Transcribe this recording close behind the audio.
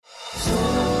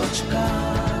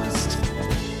Sochcast.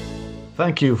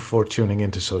 Thank you for tuning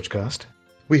into Sochcast.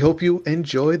 We hope you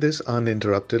enjoy this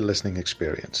uninterrupted listening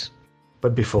experience.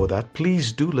 But before that,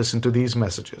 please do listen to these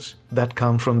messages that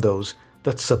come from those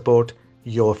that support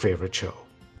your favorite show.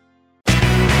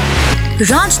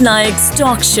 Raj Nayak's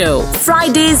Talk Show,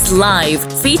 Fridays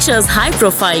Live, features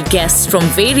high-profile guests from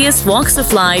various walks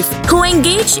of life who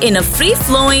engage in a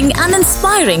free-flowing and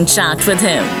inspiring chat with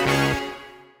him.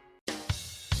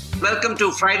 Welcome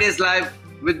to Fridays Live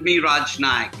with me, Raj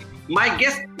Nayak. My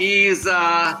guest is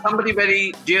somebody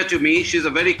very dear to me. She's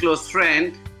a very close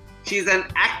friend. She's an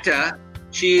actor.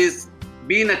 She's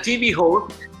been a TV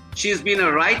host. She's been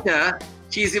a writer.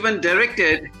 She's even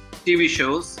directed TV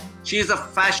shows. She's a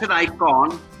fashion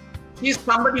icon. She's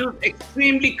somebody who's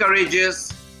extremely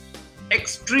courageous,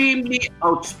 extremely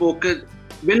outspoken,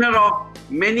 winner of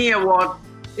many awards,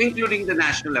 including the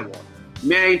National Award.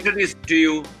 May I introduce to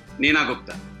you Neena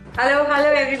Gupta. Hello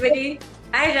everybody.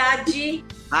 Hi Rajji.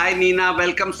 Hi Neena,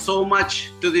 welcome so much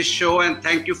to this show and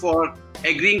thank you for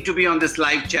agreeing to be on this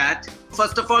live chat.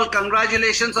 First of all,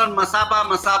 congratulations on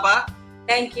Masaba.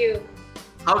 Thank you.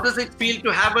 How does it feel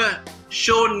to have a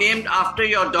show named after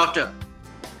your daughter?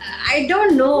 I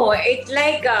don't know. It's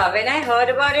like when I heard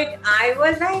about it, I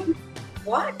was like,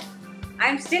 what?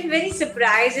 I'm still very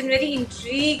surprised and very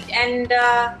intrigued and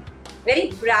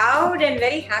very proud and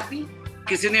very happy.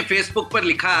 किसी ने Facebook पर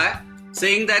लिखा है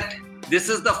saying that this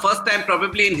is the first time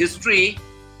probably in history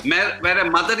where a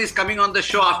mother is coming on the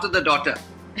show after the daughter.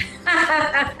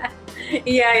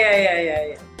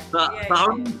 Yeah. So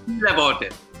how do you feel about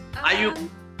it?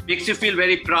 Makes you feel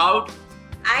very proud?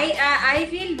 I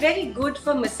feel very good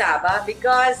for Masaba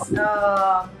because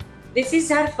this is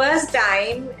her first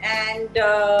time and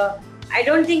I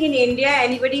don't think in India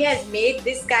anybody has made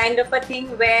this kind of a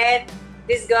thing where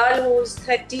this girl who's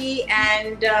 30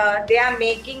 and they are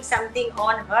making something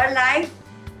on her life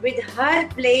with her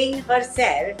playing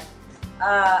herself.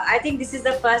 I think this is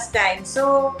the first time.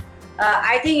 So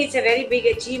I think it's a very big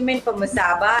achievement for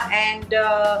Masaba and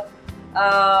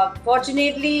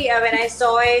fortunately when I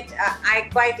saw it, I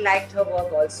quite liked her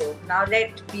work also. Now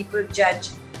let people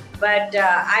judge. But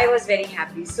I was very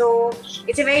happy. So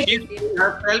it's a very...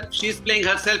 She's playing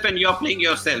herself and you're playing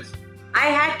yourself. I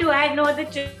had no other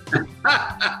choice.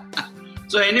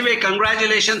 So anyway,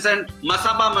 congratulations and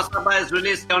Masaba is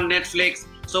released on Netflix.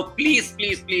 So please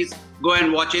go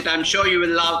and watch it. I'm sure you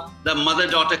will love the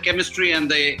mother-daughter chemistry and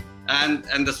the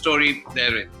story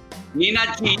therein.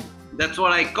 Neena ji, that's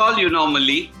what I call you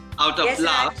normally, out of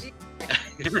love.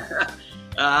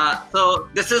 So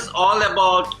this is all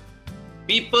about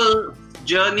people,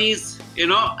 journeys,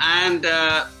 and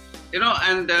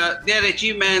their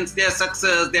achievements, their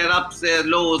success, their ups, their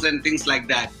lows, and things like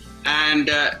that. And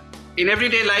in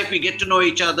everyday life, we get to know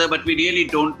each other, but we really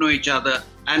don't know each other.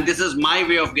 And this is my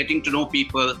way of getting to know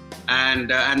people,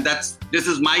 and this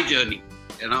is my journey,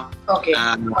 Okay.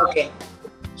 Okay.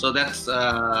 So that's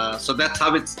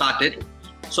how it started.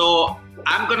 So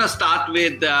I'm gonna start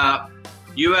with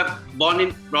you were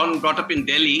brought up in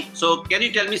Delhi. So can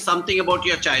you tell me something about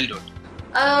your childhood?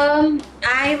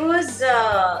 I was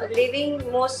living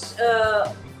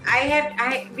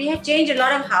we had changed a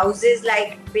lot of houses.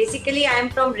 Like basically, I'm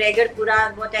from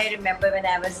Regarpura. What I remember when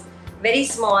I was very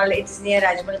small, it's near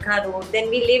Rajmal Khan Road. Then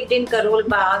we lived in Karol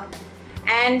Bagh,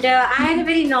 and I had a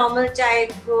very normal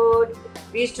childhood.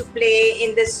 We used to play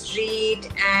in the street,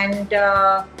 and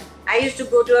I used to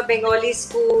go to a Bengali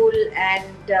school,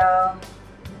 and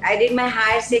I did my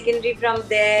higher secondary from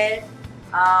there.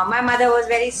 My mother was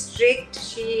very strict.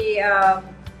 She,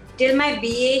 till my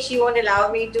BA, she won't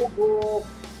allow me to go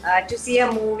to see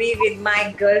a movie with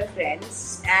my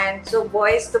girlfriends. And so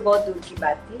boys to bahut dur ki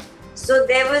baat thi. So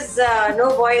there was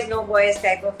no boys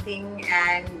type of thing,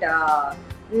 and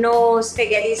no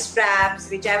spaghetti straps,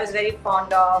 which I was very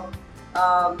fond of.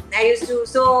 What I used to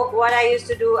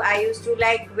do, I used to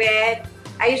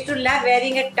love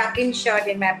wearing a tuck-in shirt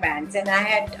in my pants, and I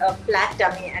had a flat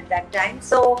tummy at that time.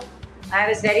 So I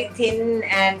was very thin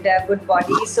and good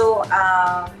body. So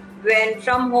when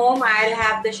from home, I'll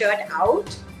have the shirt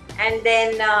out, and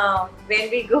then when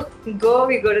we go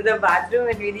to the bathroom.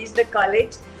 When we reach the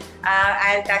college,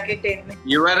 I'll tuck it in.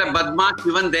 You were a badmash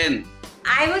even then.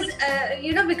 I was,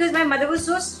 because my mother was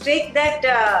so strict that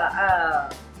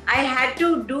I had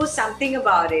to do something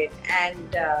about it,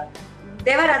 and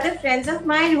there were other friends of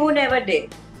mine who never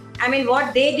did. I mean,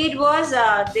 what they did was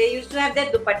they used to have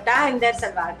their dupatta and their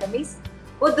salwar kameez.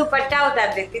 वो दुपट्टा उतार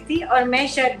देती थी और मैं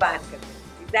shirt बाहर कर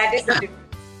देती थी. That is the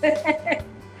difference.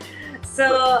 So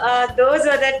those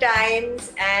were the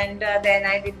times, and then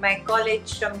I did my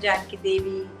college from Janki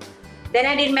Devi. Then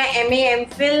I did my MA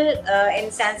MPhil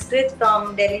in Sanskrit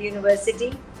from Delhi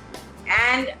University,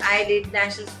 and I did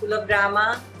National School of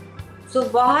Drama. So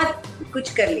बहुत कुछ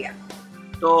कर लिया.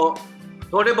 तो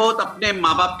थोड़े बहुत अपने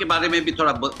माँ बाप के बारे में भी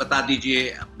थोड़ा बता दीजिए,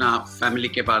 अपना फैमिली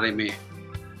के बारे में.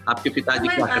 आपके पिताजी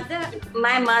क्या करते थे?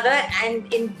 My mother,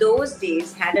 and in those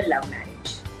days, had a love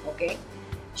marriage. Okay,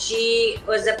 she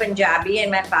was a Punjabi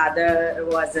and my father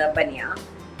was a Baniya.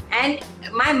 And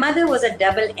my mother was a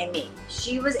double MA.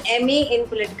 She was MA in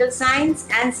political science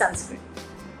and Sanskrit.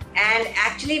 And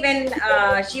actually, when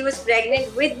she was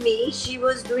pregnant with me, she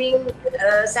was doing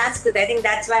Sanskrit. I think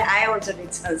that's why I also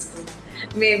did Sanskrit,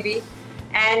 maybe.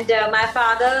 And my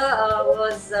father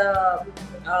was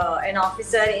an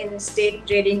officer in State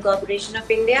Trading Corporation of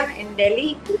India in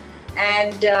Delhi.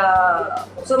 And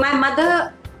so my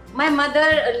mother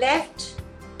left.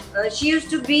 She used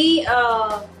to be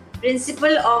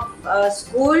principal of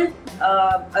school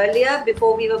earlier,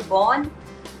 before we were born.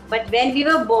 But when we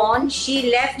were born,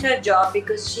 she left her job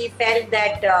because she felt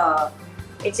that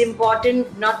it's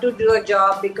important not to do a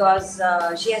job because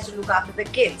she has to look after the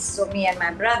kids, so me and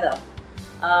my brother.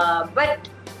 But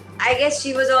I guess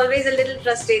she was always a little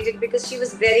frustrated because she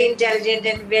was very intelligent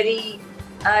and very,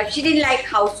 she didn't like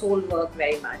household work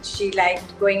very much. She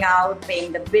liked going out,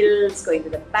 paying the bills, going to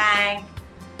the bank.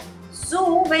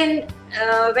 So when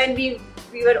we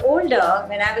were older,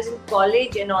 when I was in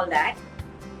college and all that,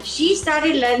 she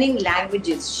started learning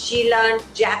languages. She learned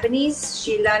Japanese,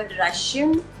 she learned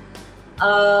Russian,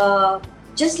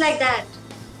 just like that.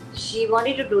 She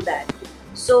wanted to do that.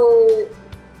 So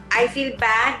I feel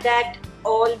bad that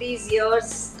all these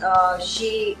years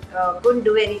she couldn't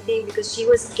do anything, because she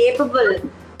was capable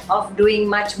of doing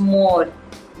much more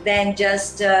than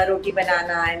just roti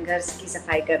banana and ghar ki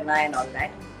safai karna and all that.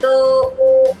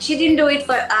 So she didn't do it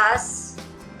for us.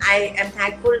 I am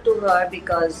thankful to her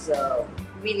because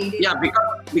we needed. Yeah,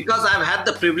 because I've had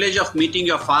the privilege of meeting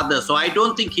your father, so I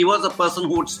don't think he was a person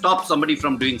who would stop somebody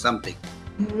from doing something.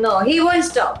 No, he won't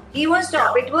stop. He won't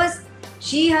stop. It was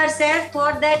she herself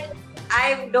thought that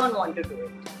I don't want to do it,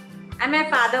 and my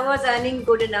father was earning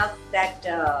good enough that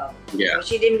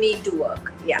she didn't need to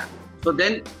work. Yeah. So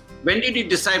then, when did you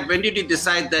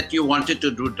decide that you wanted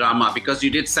to do drama? Because you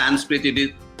did Sanskrit, you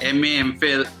did MA,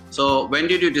 MPhil. So when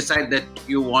did you decide that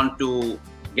you want to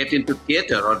get into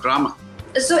theatre or drama?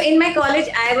 So in my college,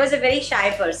 I was a very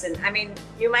shy person. I mean,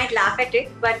 you might laugh at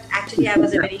it, but actually I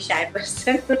was a very shy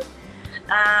person.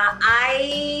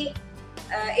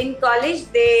 In college,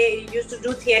 they used to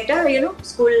do theatre,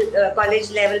 school,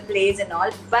 college level plays and all,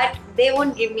 but they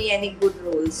won't give me any good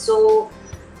roles. So,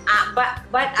 but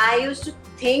I used to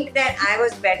think that I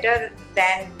was better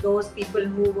than those people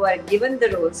who were given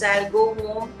the roles. So I'll go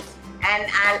home and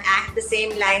I'll act the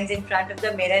same lines in front of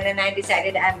the mirror, and I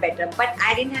decided I'm better. But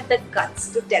I didn't have the guts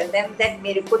to tell them that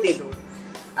mere ko de do.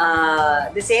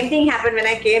 The same thing happened when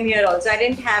I came here also. I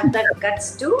didn't have the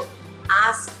guts to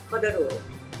ask for the role.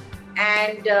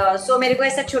 And so मेरे को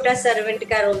ऐसा छोटा servant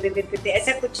का role दे देते थे,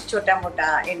 ऐसा कुछ छोटा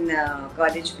मोटा in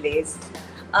college plays.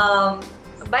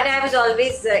 But I was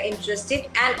always interested,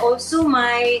 and also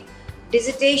my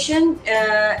dissertation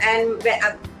and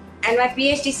my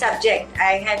PhD subject,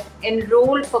 I had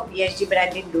enrolled for PhD but I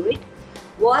didn't do it,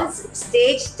 was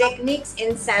stage techniques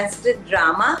in Sanskrit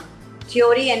drama,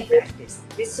 theory and practice.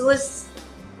 This was,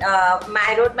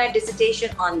 I wrote my dissertation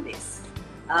on this.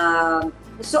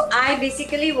 So I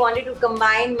basically wanted to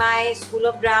combine my School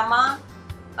of Drama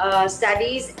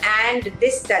studies and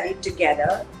this study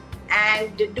together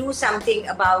and do something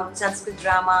about Sanskrit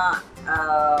drama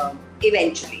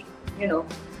eventually,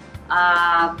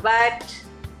 But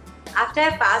after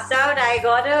I passed out, I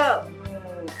got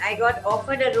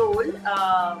offered a role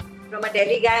from a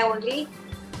Delhi guy only.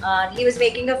 He was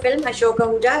making a film, Ashok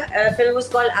Ahuja. A film was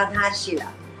called Aadhar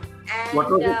Shila. And, what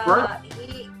was it called?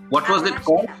 What was it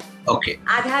called? Okay.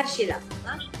 Aadhar Shila.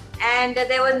 And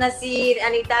there was Nasir,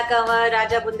 Anita Kanwar,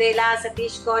 Raja Bundela,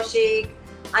 Satish Kaushik,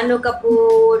 Anu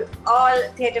Kapoor, all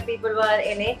theatre people were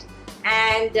in it.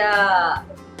 And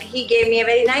he gave me a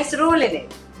very nice role in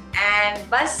it. And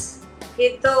बस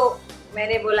फिर तो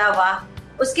मैंने बोला वाह.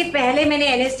 उसके पहले मैंने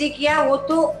NSD किया, वो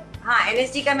तो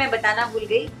NSD का मैं बताना भूल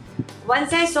गई.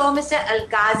 Once I saw Mr.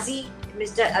 Alkazi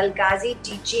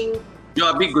teaching. जो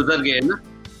अभी गुजर गए ना?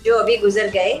 जो अभी गुजर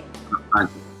गए.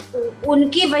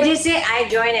 उनकी वजह से I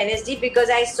joined NSD because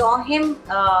I saw him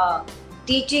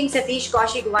teaching Satish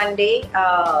Kaushik one day.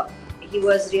 He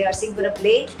was rehearsing for a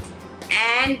play.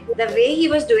 And the way he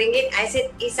was doing it, I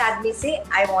said, इस आदमी से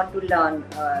I want to learn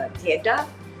theatre.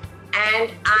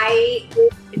 And I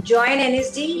joined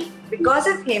NSD because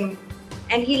of him.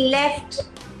 And he left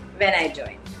when I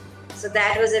joined. So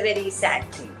that was a very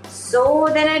sad thing. So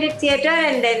then I did theatre,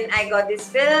 and then I got this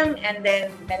film, and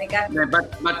then I got. Yeah,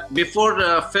 but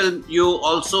before film, you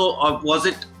also was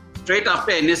it straight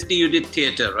after NSD you did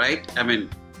theatre, right? I mean,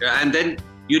 and then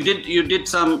you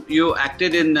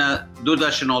acted in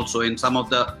Doordarshan also in some of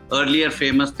the earlier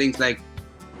famous things like.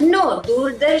 No,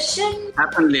 Doordarshan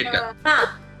Happened later.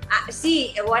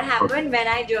 See what happened when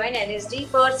I joined NSD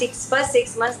for first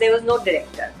 6 months. There was no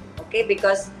director, okay,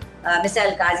 because Mr.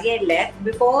 Alkazi had left.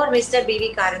 Before Mr.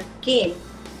 B.V. Karan came,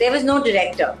 there was no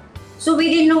director, so we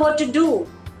didn't know what to do.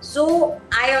 So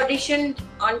I auditioned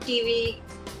on TV,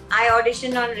 I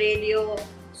auditioned on radio.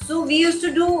 So we used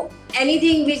to do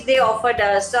anything which they offered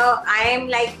us. So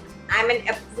I'm an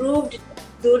approved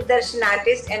Doordarshan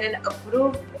artist and an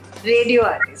approved radio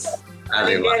artist.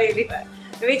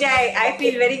 Which I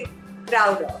feel very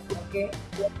proud of. Okay,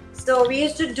 so we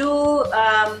used to do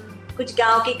कुछ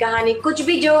गांव की कहानी, कुछ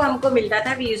भी जो हमको मिलता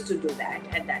था, we used to do that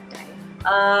at that time.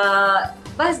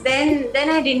 But then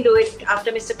I didn't do it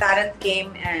after Mr. Karan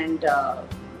came, and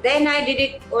then I did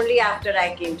it only after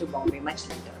I came to Bombay, much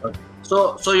later. Okay.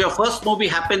 So your first movie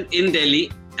happened in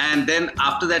Delhi, and then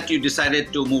after that you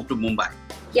decided to move to Mumbai.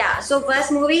 Yeah, so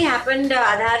first movie happened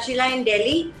Adharshila in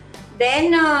Delhi.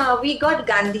 Then we got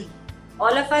Gandhi.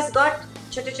 All of us got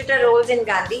chota roles in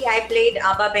Gandhi. I played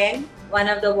Abba Ben, one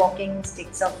of the walking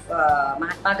sticks of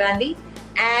Mahatma Gandhi,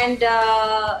 and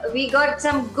we got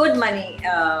some good money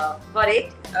for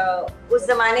it. उस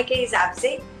ज़माने के हिसाब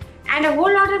से, and a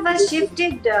whole lot of us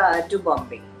shifted to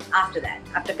Bombay after that,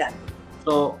 after Gandhi.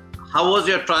 So how was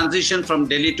your transition from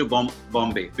Delhi to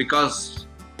Bombay? Because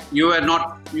you were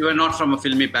not from a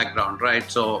filmy background,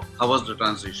 right? So how was the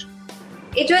transition?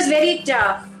 It was very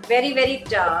tough, very, very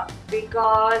tough,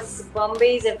 because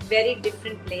Bombay is a very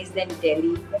different place than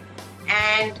Delhi.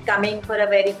 And coming from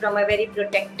a very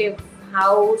protective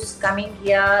house, coming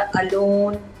here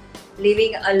alone,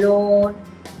 living alone,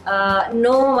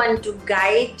 no one to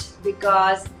guide,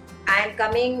 because I'm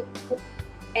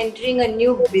entering a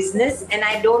new business and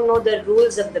I don't know the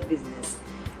rules of the business.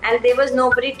 And there was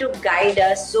nobody to guide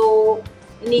us. So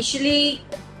initially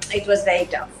it was very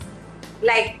tough,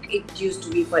 like it used to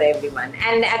be for everyone.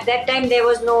 And at that time there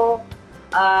was no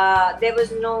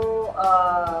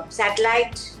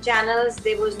satellite channels,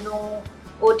 there was no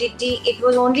OTT, it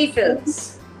was only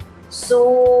films.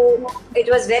 So it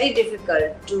was very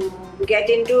difficult to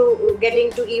getting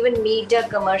to even meet a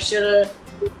commercial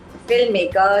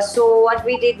filmmaker. So what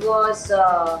we did was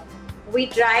we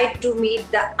tried to meet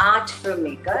the art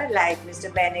filmmaker like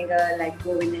Mr. Benegar, like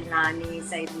Govind Hilani,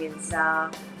 Said Mirza,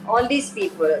 all these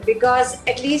people, because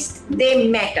at least they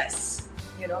met us,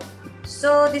 you know.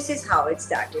 So this is how it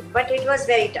started, but it was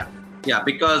very tough. Yeah,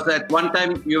 because at one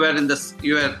time you, Shabanas,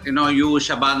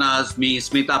 me,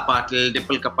 Smita Patil,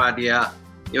 Dipal Kapadia,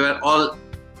 you were all,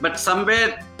 but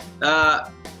somewhere,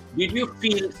 did you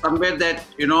feel somewhere that,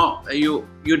 you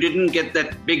didn't get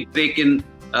that big break in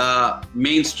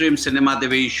mainstream cinema the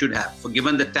way you should have,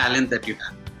 given the talent that you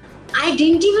have? I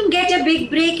didn't even get a big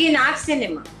break in art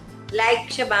cinema. Like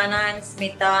Shabana and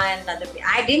Smita and other people.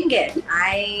 I didn't get.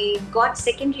 I got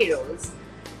secondary roles.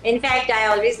 In fact, I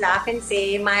always laugh and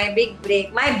say my break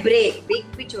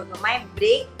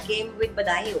came with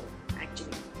Badai Ho,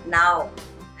 actually. Now.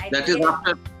 That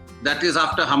is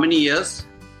after how many years?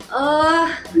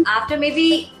 After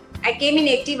maybe, I came in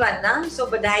 81, na? So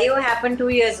Badai Ho happened 2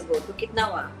 years ago. So kitna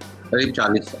hua? Kareeb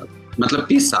 40 saal. Matlab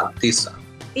 30 saal.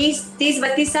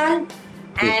 30-32 saal.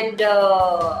 And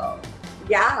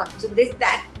yeah, so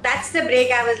that's the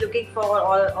break I was looking for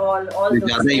all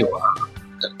those years.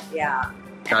 Yeah.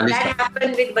 And that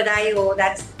happened with Badai Ho.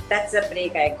 That's the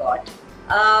break I got.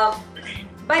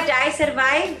 But I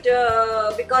survived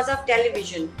because of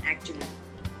television, actually.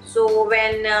 So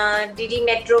when DD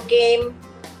Metro came,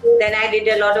 then I did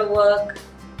a lot of work.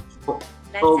 So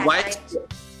why?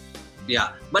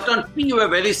 Yeah, but on TV you were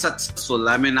very successful.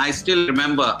 I mean, I still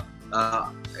remember,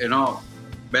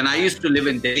 when I used to live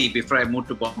in Delhi before I moved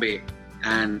to Bombay,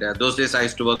 and those days I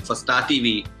used to work for Star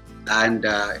TV, and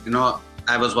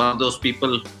I was one of those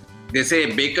people. They say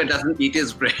a baker doesn't eat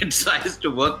his bread, so I used to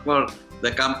work for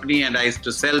the company, and I used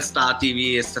to sell Star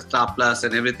TV, Star Plus,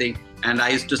 and everything. And I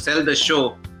used to sell the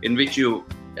show in which you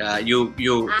I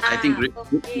think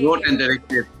wrote and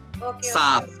directed.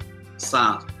 SARS.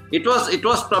 It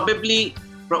was probably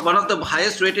one of the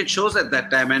highest rated shows at that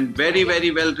time, and very,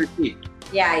 very well received.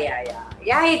 Yeah,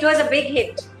 it was a big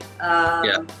hit.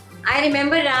 I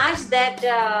remember, Raj, that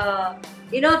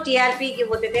TRP के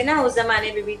होते थे ना, उस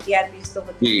ज़माने में भी TRPs तो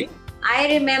होते थे. I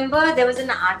remember there was an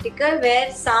article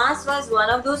where SARS was one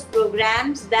of those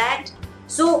programs that,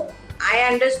 so I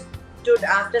understood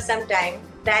after some time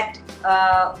that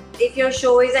if your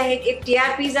show is a hit, if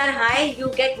TRPs are high, you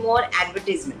get more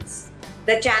advertisements.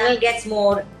 The channel gets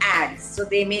more ads, so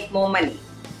they make more money.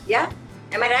 Yeah,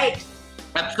 am I right?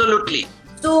 Absolutely.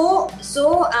 So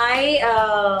I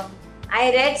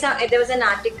read there was an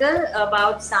article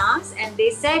about SARS, and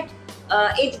they said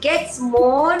it gets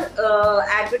more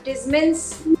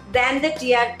advertisements than the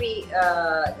TRP,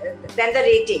 than the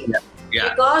rating. Yeah.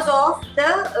 Because of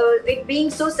the it being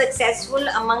so successful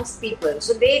amongst people.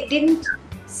 So they didn't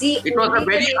see. It was a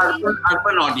very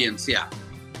urban audience, yeah.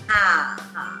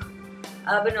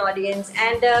 Urban audience,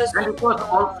 and and it was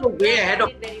also way ahead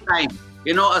of its time.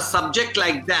 You know, a subject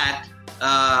like that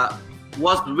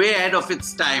was way ahead of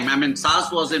its time. I mean,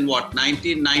 SARS was in what,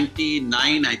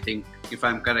 1999, I think, if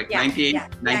I'm correct. 98,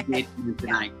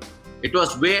 99. It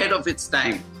was way ahead of its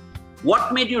time.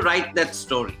 What made you write that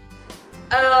story?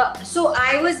 So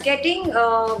I was getting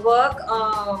work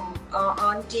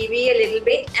on TV a little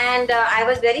bit, and I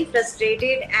was very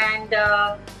frustrated, and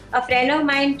a friend of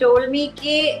mine told me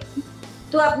कि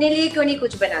तू अपने लिए क्यों नहीं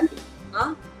कुछ बनाती?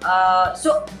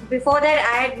 So before that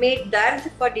I had made Dard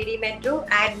for DD Metro,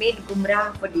 I had made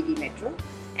Gumrah for DD Metro,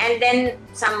 and then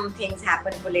some things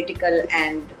happened political,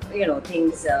 and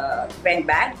things went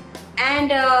bad,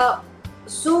 and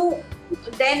so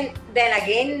then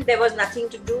again there was nothing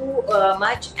to do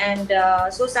much, and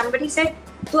so somebody said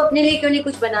तू अपने लिए क्यों नहीं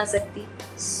कुछ बना सकती?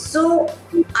 So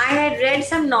I had read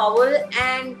some novel,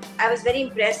 and I was very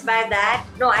impressed by that.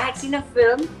 No, I had seen a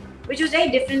film which was very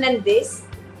different than this,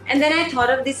 and then I thought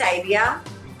of this idea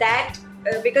that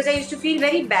because I used to feel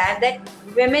very bad that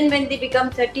women, when they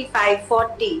become 35,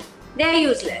 40, they are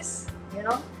useless.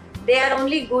 They are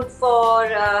only good for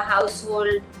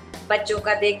household, बच्चों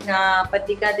का देखना,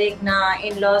 पति का देखना,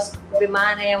 in-laws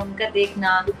बीमार है उनका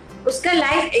देखना, उसकी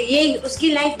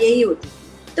लाइफ यही होती।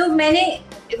 तो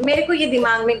मेरे को ये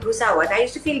दिमाग में घुसा हुआ था, I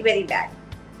used to feel very bad।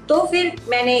 तो फिर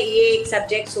मैंने ये एक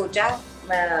सब्जेक्ट सोचा,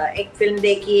 एक फिल्म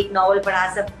देखी, एक नॉवल पढ़ा,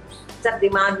 सब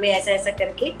दिमाग में ऐसा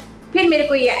करके फिर मेरे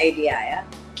को ये आइडिया आया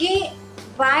कि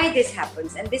why this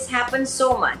happens, and this happens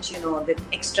so much, the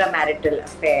extramarital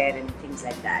affair and things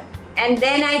like that. And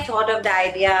then I thought of the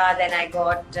idea, then I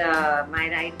got my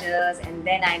writers, and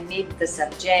then I made the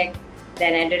subject,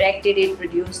 then I directed it,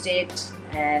 produced it,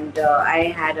 and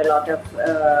I had a lot of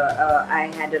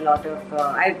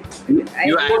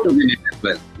you acted in it as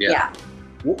well. Yeah.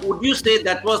 Would you say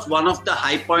that was one of the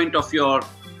high point of your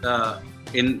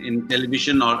in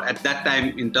television, or at that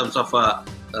time in terms of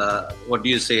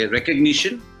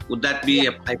recognition? Would that be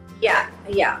a high?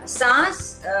 Yeah.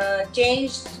 SARS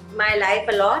changed my life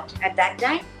a lot at that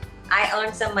time. I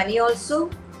earned some money also.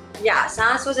 Yeah,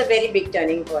 SARS was a very big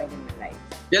turning point in my life.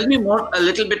 Tell me a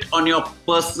little bit on your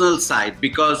personal side,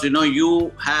 because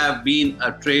you have been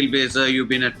a trailblazer, you've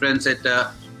been a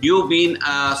trendsetter, you've been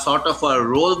a sort of a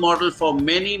role model for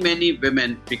many, many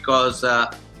women, because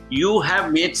you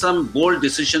have made some bold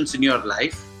decisions in your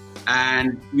life,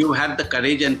 and you had the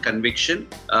courage and conviction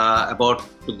about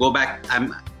to go back.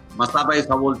 Masaba is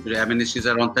how old today? I mean, she's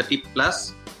around 30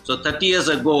 plus. So 30 years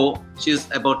ago,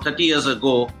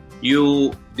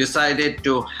 you decided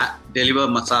to deliver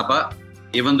Masaba,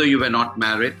 even though you were not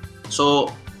married.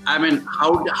 So, I mean,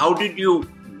 how did you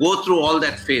go through all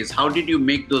that phase? How did you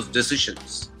make those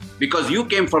decisions? Because you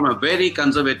came from a very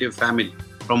conservative family,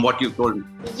 from what you told me.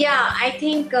 Yeah, I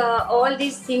think all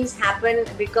these things happen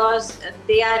because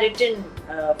they are written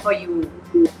for you.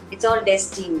 It's all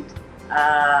destined.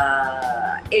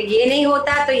 ये नहीं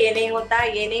होता तो ये नहीं होता,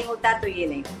 ये नहीं होता तो ये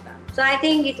नहीं होता. So I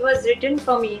think it was written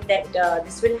for me that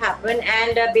this will happen,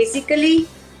 and basically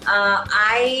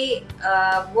I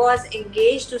was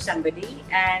engaged to somebody,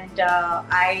 and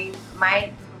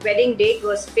my wedding date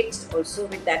was fixed also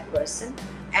with that person,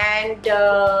 and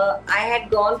I had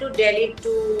gone to Delhi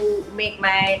to make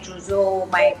my trousseau,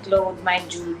 my clothes, my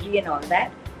jewelry and all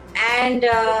that. And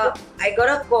I got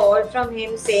a call from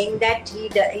him saying that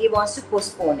he wants to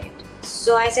postpone it.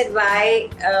 So I said why.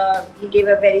 He gave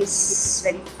a very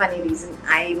very funny reason.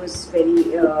 I was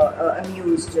very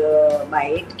amused by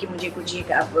it कि मुझे कुछ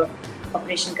एक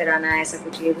operation कराना है, ऐसा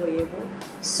कुछ ये वो.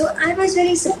 So I was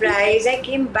very surprised. I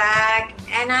came back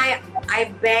and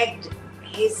I begged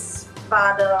his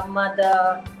father,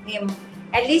 mother, him,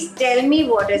 at least tell me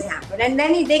what has happened. And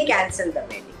then they cancelled the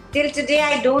wedding. Till today,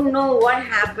 I don't know what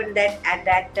happened at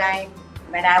that time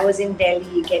when I was in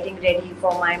Delhi getting ready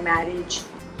for my marriage.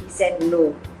 He said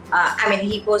no.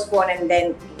 He postponed, and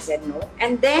then he said no.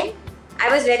 And then I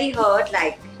was very hurt,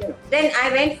 Then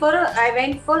I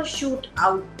went for shoot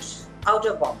out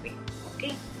of Bombay.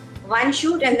 Okay, one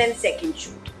shoot and then second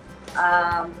shoot.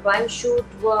 One shoot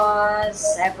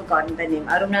was, I've forgotten the name,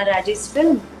 Aruna Raj's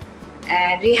film,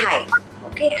 and Rihai.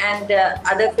 Okay, and the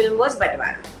other film was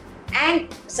Batwara.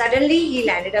 And suddenly he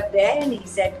landed up there and he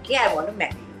said, okay, I want to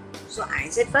marry you. So I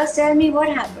said, first tell me what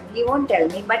happened. He won't tell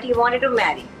me, but he wanted to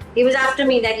marry. He was after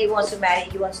me that he wants to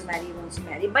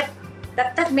marry. But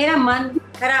तब तक मेरा मन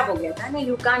खराब हो गया था ना,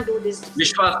 you can't do this.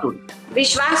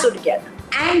 विश्वास उठ गया था.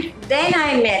 And then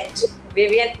I met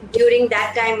Vivian during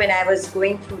that time when I was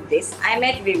going through this. I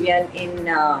met Vivian in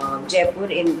Jaipur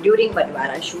during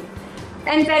Badwara shoot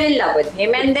and fell in love with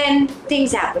him, and then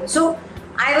things happened. So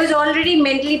I was already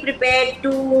mentally prepared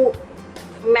to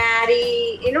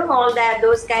marry, all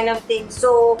those kind of things.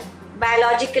 So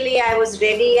biologically I was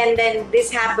ready, and then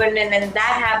this happened and then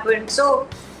that happened. So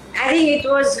I think it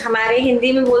was, हमारे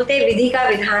हिंदी में बोलते हैं, विधि का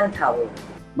विधान था वो.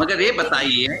 मगर ये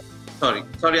बताइए,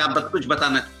 sorry आप कुछ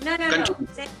बताना. No.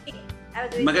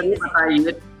 मगर ये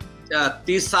बताइए,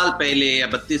 30 साल पहले या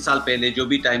 32 साल पहले जो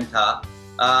भी टाइम था,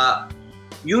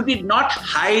 you did not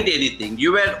hide anything.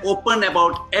 You were open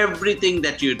about everything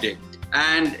that you did.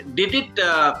 And did it,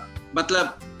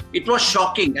 it was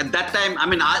shocking at that time. I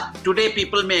mean, today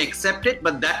people may accept it,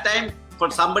 but that time for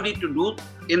somebody to do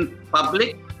in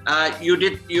public,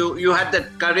 you had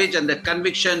that courage and that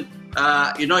conviction.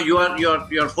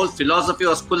 Your whole philosophy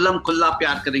was kullam kulla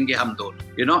pyar karenge hum do.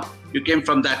 You came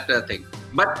from that thing.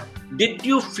 But did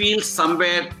you feel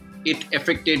somewhere it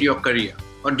affected your career?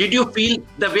 Or did you feel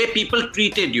the way people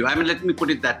treated you? I mean, let me put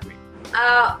it that way.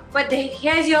 But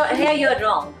here you're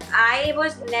wrong. I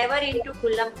was never into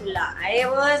kullam kulla. I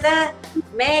was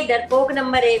मैं डरपोक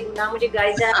number 1 ना मुझे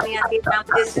गाड़ी चलानी नहीं आती, ना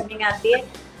मुझे स्विमिंग आती है.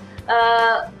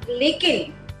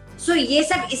 लेकिन सो ये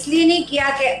सब इसलिए नहीं किया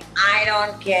कि I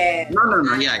don't care. No,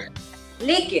 yeah.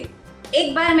 लेकिन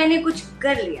एक बार मैंने कुछ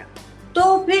कर लिया तो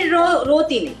फिर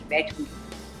रोती नहीं, बैठूंगी,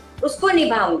 उसको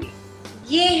निभाऊंगी.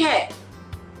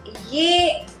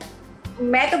 ये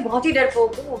मैं तो बहुत ही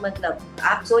डरपोक हूँ, मतलब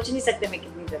आप सोच नहीं सकते मैं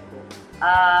कितनी डरपोक.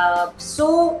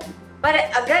 पर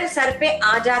अगर सर पे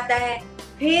आ जाता है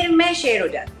फिर मैं शेर हो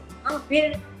जाती हूँ. हाँ,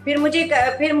 फिर मुझे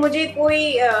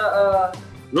कोई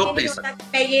रोक नहीं सकता.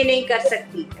 मैं ये नहीं कर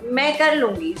सकती, मैं कर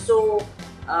लूंगी.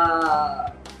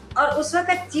 और उस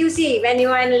वक्त you see, when you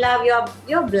are in love,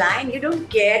 you're blind, you don't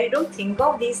care, you don't think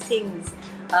of these things.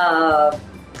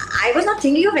 I was not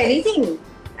thinking of anything.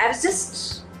 I was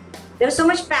just, there was so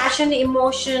much passion,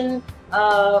 emotion.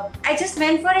 I just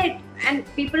went for it. And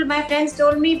people, my friends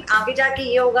told me, आगे जाके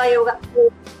ये होगा.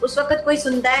 उस वक्त कोई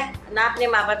सुनता है ना, अपने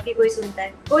माँ बाप की कोई सुनता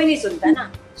है, कोई नहीं सुनता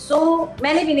ना. So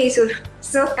मैंने भी नहीं सुना.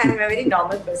 So I'm a very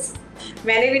normal person.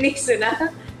 मैंने भी नहीं सुना.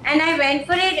 And I went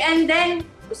for it, and then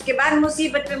उसके बाद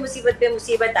मुसीबत पे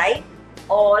मुसीबत आई,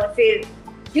 और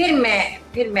फिर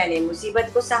मैंने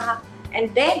मुसीबत को सहा.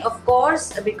 And then of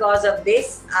course because of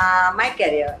this my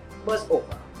career was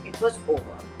over. It was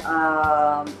over.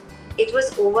 It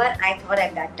was over, I thought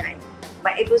at that time,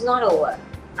 but it was not over.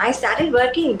 I started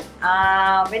working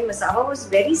when Masaba was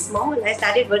very small. I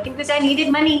started working because I needed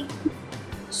money.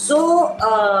 So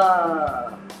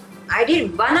I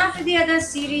did one after the other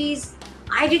series.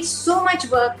 I did so much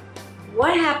work.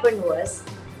 What happened was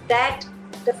that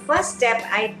the first step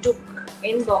I took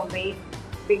in Bombay,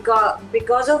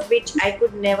 because of which I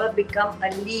could never become a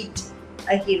lead,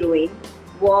 a heroine,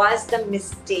 was the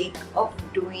mistake of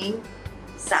doing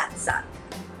Saath Saath.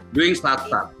 Doing Saath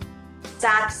Saath.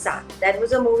 Saath Saath. That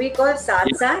was a movie called Saath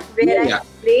Saath, where I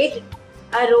played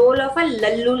a role of a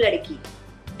lallu ladki,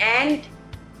 and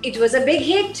it was a big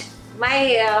hit.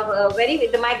 My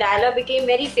dialogue became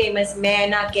very famous.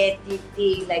 Maina kehti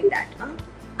thi, like that.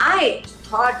 I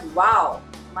thought, wow,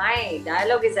 my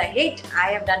dialogue is a hit.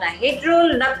 I have done a hit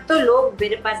role. Nab to log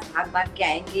mere paas bhag ke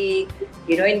aayenge.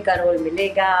 Heroine ka role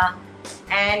milega.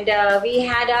 And we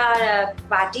had our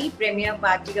premiere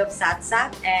party of Saath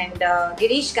Saath, and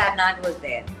Girish Karnad was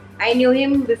there. I knew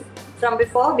him from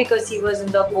before because he was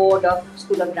in the board of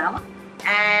School of Drama.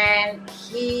 And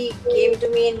he came to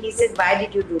me and he said, why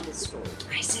did you do this role?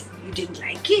 I said, you didn't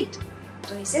like it?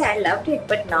 So he said, I loved it,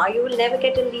 but now you will never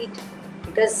get a lead.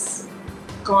 Because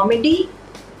comedy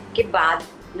के बाद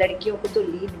लड़कियों को तो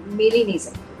lead मिल ही नहीं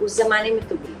सकती. उस ज़माने में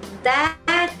तो मिली.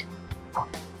 That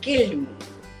killed me.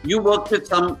 You worked with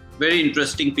some very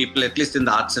interesting people, at least in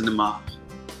the art cinema.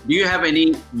 Do you have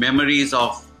any memories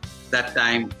of that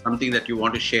time, something that you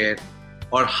want to share?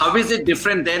 Or how is it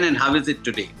different then and how is it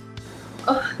today?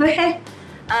 Oh, well,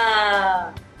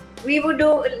 we would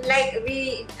do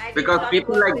because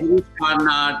people like Girish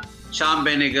Karnad, Shyam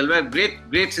Benegal were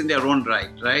greats in their own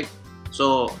right?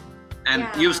 So, and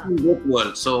you've seen both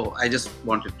worlds, so I just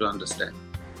wanted to understand.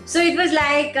 So it was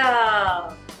like,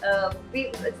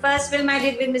 first film I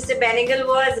did with Mr. Benegal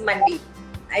was Mandi.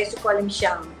 I used to call him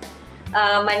Shyam.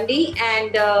 Mandi,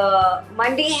 and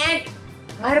Mandi had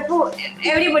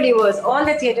Everybody was, all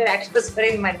the theatre actors were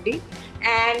in Mandi.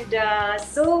 And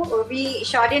so we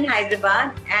shot in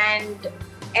Hyderabad, and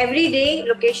every day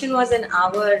location was an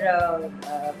hour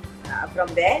from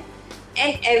there.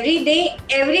 And every day,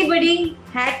 everybody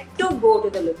had to go to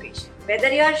the location, whether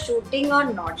you are shooting or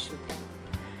not shooting.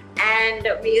 And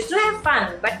we used to have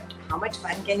fun, but how much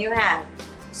fun can you have?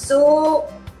 So,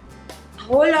 a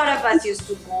whole lot of us used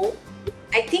to go.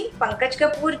 I think Pankaj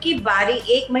Kapoor की बारी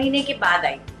 1 महीने के बाद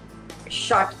आई थी,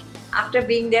 shot. After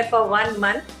being there for 1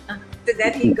 month, after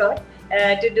that he got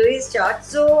to do his shot.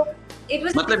 So it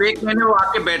was. मतलब 1 महीने वो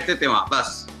आके बैठते थे वहाँ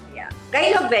बस. Yeah,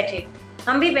 कई लोग बैठे,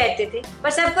 हम भी बैठते थे, पर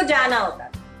सबको जाना होता.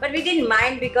 But we didn't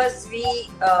mind because we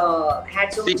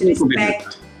had so much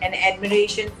respect and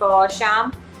admiration for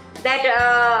Sham that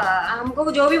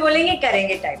हमको जो भी बोलेंगे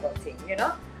करेंगे type of thing, you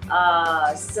know.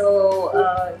 So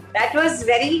that was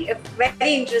very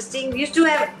interesting. We used to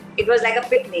have, it was like a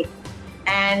picnic,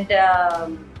 and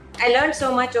I learned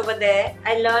so much over there.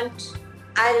 I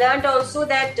learned also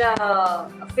that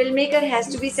a filmmaker has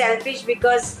to be selfish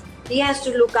because he has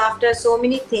to look after so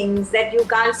many things that you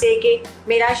can't say कि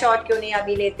मेरा shot क्यों नहीं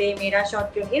अभी लेते, मेरा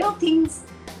shot क्यों, you know, things,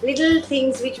 little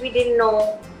things which we didn't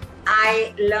know.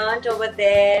 I learned over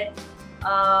there.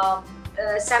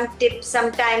 Some tips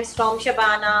sometimes from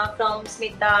Shabana, from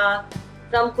Smita,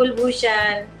 from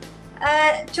Kulbhushan.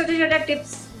 छोटे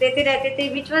tips देते रहते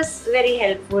थे, which was very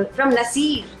helpful. From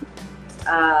Nasir,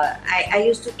 I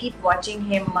used to keep watching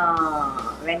him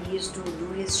when he used to do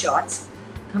his shots.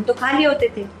 हम तो खाली होते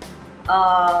थे.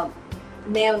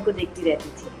 मैं उनको देखती रहती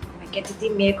थी. मैं कहती थी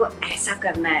मेरे को ऐसा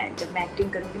करना है. जब मैं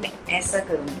एक्टिंग करूँगी मैं ऐसा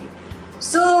करूँगी.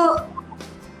 So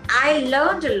I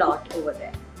learned a lot over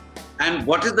there. And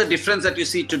what is the difference that you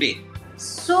see today?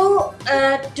 So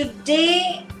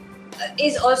today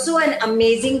is also an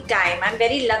amazing time. I'm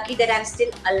very lucky that I'm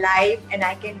still alive and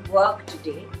I can work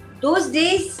today. Those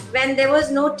days when there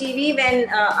was no TV, when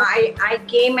I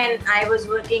came and I was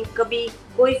working, कभी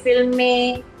कोई film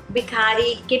में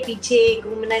भिखारी के पीछे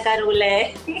घूमने का role है.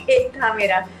 एक था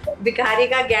मेरा भिखारी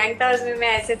का गैंग था, उसमें मैं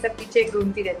ऐसे सब पीछे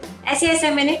घूमती रहती. ऐसे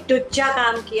मैंने टुच्चा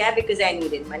काम किया because I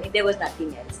needed money. There was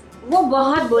nothing else. वो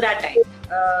बहुत बुरा टाइम,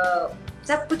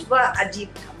 सब कुछ बहुत अजीब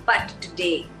था. But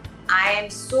today I am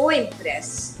so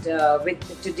impressed with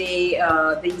today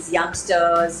these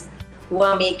youngsters who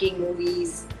are making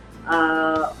movies,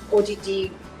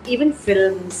 OTT, even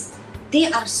films. They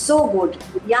are so good.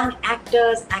 Young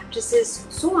actors, actresses,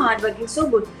 so hardworking, so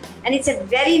good. And it's a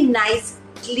very nice,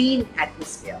 clean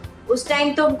atmosphere. उस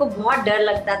time तो हमको बहुत डर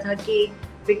लगता था कि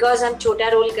because हम छोटा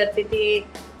रोल करते थे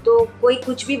तो कोई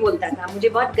कुछ भी बोलता था. मुझे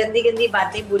बहुत गंदी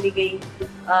बातें बोली गई,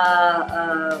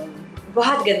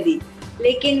 बहुत गंदी.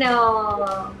 लेकिन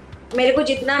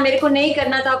मेरे को नहीं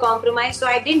करना था compromise, so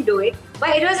I didn't do it.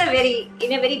 But it was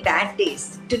in a very bad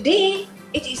taste. Today,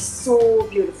 it is so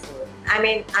beautiful. I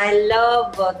mean, I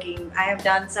love working. I have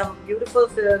done some beautiful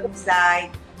films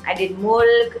like I did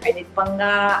Mulk, I did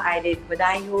Panga, I did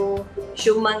Badayu,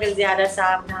 Shubh Mangal Zyada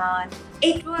Savdhan.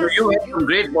 It was. You had some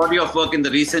great body of work in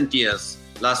the recent years,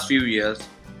 last few years.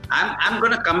 I'm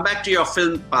going to come back to your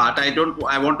film part. I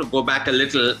want to go back a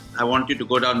little. I want you to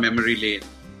go down memory lane.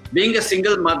 Being a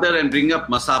single mother and bringing up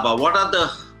Masaba, what are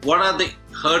the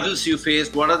hurdles you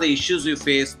faced? What are the issues you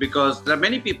faced? Because there are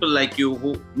many people like you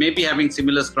who may be having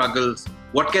similar struggles.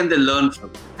 What can they learn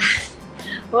from you?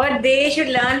 What they should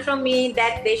learn from me,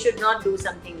 that they should not do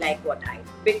something like what I do,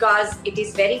 because it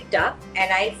is very tough,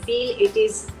 and I feel it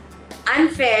is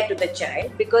unfair to the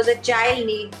child, because a child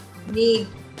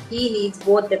needs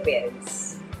both the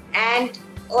parents. And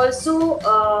also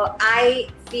I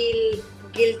feel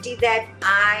guilty that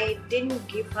I didn't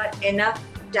give her enough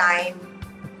time,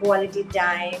 quality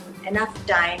time, enough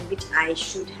time which I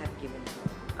should have given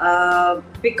her,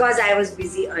 because I was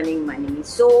busy earning money.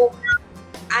 So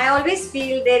I always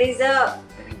feel there is a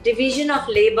division of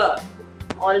labor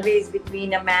always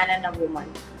between a man and a woman.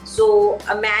 So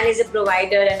a man is a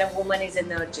provider and a woman is a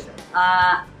nurturer.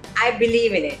 I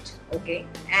believe in it, okay?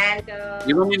 And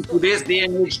even in today's day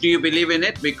and age, do you believe in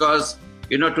it? Because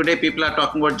today people are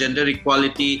talking about gender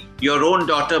equality. Your own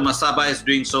daughter Masaba is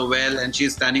doing so well and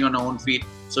she's standing on her own feet.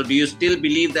 So do you still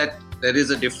believe that there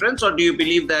is a difference, or do you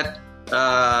believe that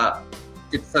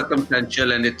it's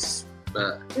circumstantial and it's...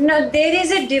 No, there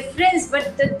is a difference,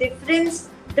 but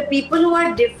the people who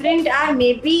are different are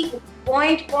maybe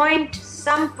point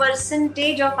some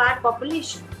percentage of our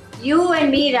population. You and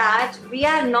me, Raj, we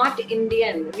are not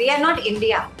Indian. We are not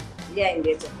India. We are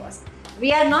Indians, of course.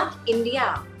 We are not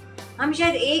India. हम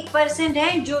शायद 1%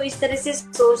 हैं जो इस तरह से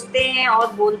सोचते हैं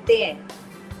और बोलते हैं.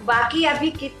 बाकी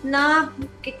अभी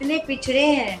कितने पिछड़े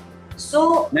हैं.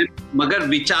 So मगर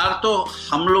विचार तो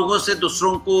हम लोगों से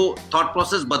दूसरों को थॉट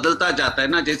प्रोसेस बदलता जाता है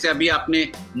ना. जैसे अभी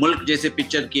आपने मुल्क जैसे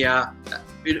पिक्चर किया,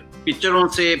 फिर पिक्चरों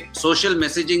से, सोशल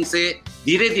मैसेजिंग से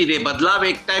धीरे धीरे बदलाव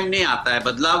एक टाइम नहीं आता है.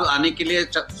 बदलाव आने के लिए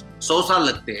 100 साल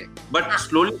लगते हैं, बट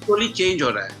स्लोली चेंज हो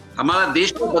रहा है. हमारा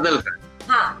देश तो बदल रहा है.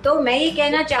 हाँ, तो मैं ये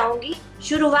कहना चाहूंगी,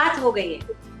 शुरुआत हो गई है,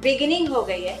 बिगिनिंग हो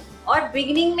गई है, और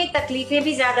बिगिनिंग में तकलीफें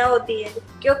भी ज्यादा होती है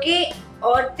क्योंकि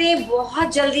औरतें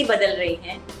बहुत जल्दी बदल रही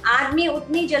हैं, आदमी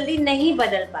उतनी जल्दी नहीं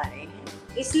बदल पा रहे हैं.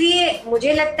 इसलिए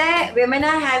मुझे लगता है women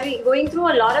are going through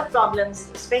a lot of problems,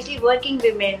 especially working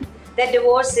women. Their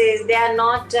divorces, they are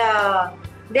not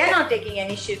taking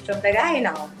any shit from the guy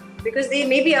now because they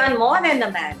maybe earn more than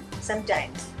the man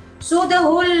sometimes. So the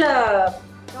whole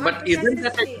but isn't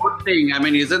that a good thing? I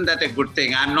mean, isn't that a good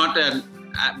thing? I'm not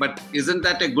but isn't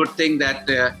that a good thing that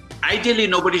ideally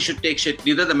nobody should take shit?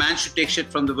 Neither the man should take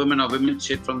shit from the women or women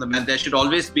shit from the men.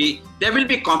 There will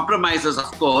be compromises,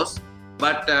 of course,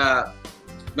 but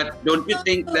don't you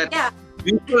think that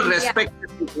mutual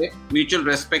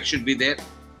respect should be there?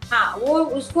 हाँ, वो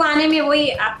उसको आने में वही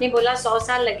आपने बोला 100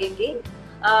 साल लगेंगे.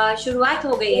 शुरुआत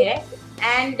हो गई है.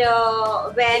 And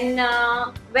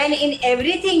when in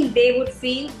everything they would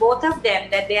feel, both of them,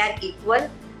 that they are equal,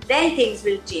 then things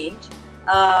will change.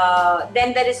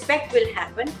 Then the respect will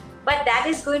happen. But that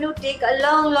is going to take a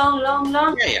long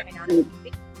time.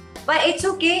 But it's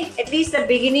okay. At least the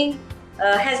beginning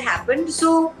has happened.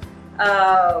 So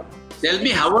tell me,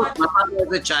 how was Masaba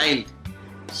as a child?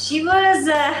 She was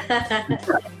a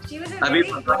very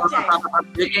good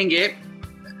child.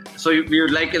 So we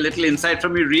would like a little insight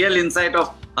from you, real insight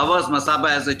of how was Masaba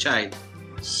as a child?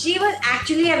 She was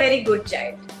actually a very good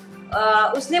child.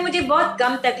 उसने मुझे बहुत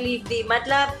कम तकलीफ दी.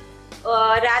 मतलब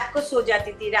रात को सो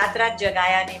जाती थी, रात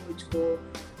जगाया नहीं मुझको.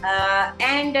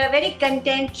 And a very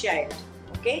content child.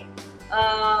 Okay.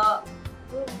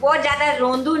 बहुत ज़्यादा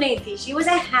रोंदू नहीं थी. She was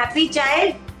a happy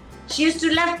child. She used to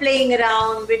love playing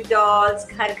around with dolls,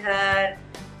 घर.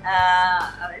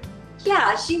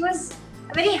 Yeah, she was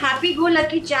a very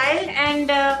happy-go-lucky child,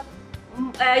 and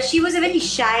she was a very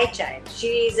shy child.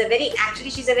 She's a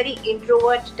very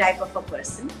introvert type of a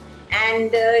person,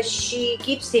 and she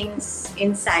keeps things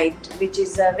inside, which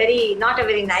is not a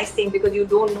very nice thing because you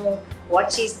don't know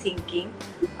what she's thinking.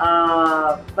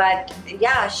 But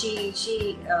yeah, she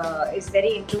is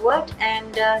very introvert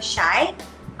and shy.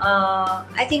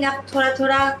 I think अब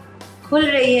थोड़ा खुल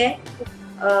रही है,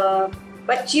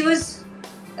 but she was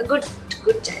a good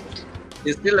child.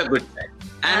 He's still a good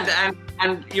child.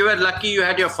 And you were lucky you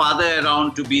had your father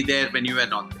around to be there when you were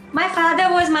not there. My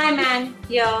father was my man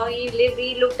here.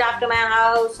 He looked after my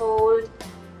household.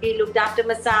 He looked after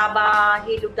Masaba.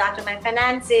 He looked after my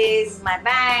finances, my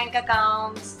bank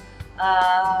accounts,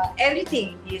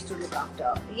 everything he used to look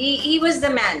after. He was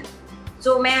the man.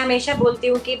 So मैं हमेशा बोलती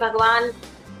हूँ कि भगवान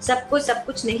सबको सब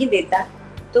कुछ नहीं देता,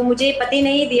 तो मुझे पति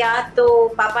नहीं दिया तो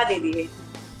पापा दे दिए.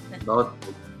 बहुत.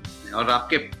 और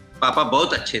आपके पापा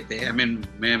बहुत अच्छे थे. I mean,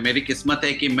 मेरी किस्मत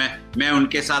है कि मैं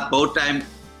उनके साथ बहुत टाइम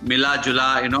मिला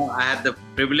जुला. I had the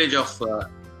privilege of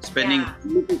spending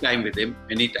time with him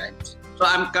many times. So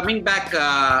I'm coming back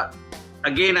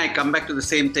again. I come back to the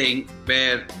same thing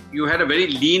where you had a very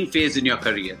lean phase in your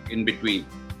career in between.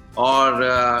 और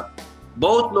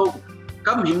बहुत लोग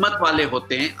कम हिम्मत वाले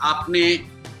होते हैं. आपने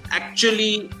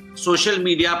actually social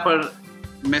media पर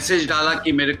message डाला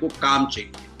कि मेरे को काम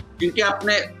चाहिए, क्योंकि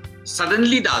आपने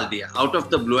suddenly डाल दिया out of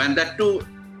the blue, and that too,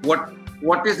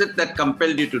 what is it that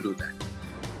compelled you to do that?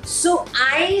 So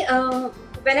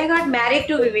when I got married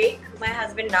to Vivek, my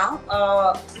husband now,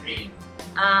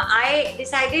 I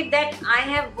decided that I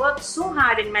have worked so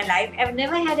hard in my life. I've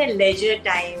never had a leisure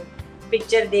time.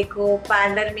 Picture देखो,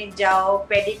 parlour में जाओ,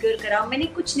 pedicure कराओ, मैंने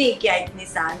कुछ नहीं किया इतने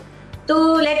साल. तो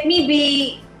let me be.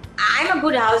 I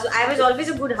was always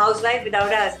a good housewife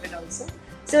without a husband also.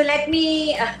 So let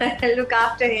me look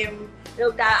after him.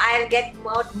 I'll get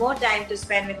more time to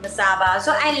spend with Masaba.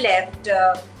 So I left.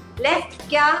 Left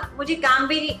क्या? मुझे काम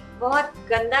भी बहुत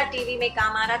गंदा TV में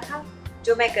काम आ रहा था,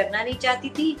 जो मैं करना नहीं चाहती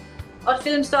थी, और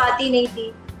फिल्म्स तो आती नहीं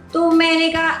थी. तो मैंने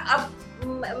कहा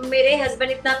अब मेरे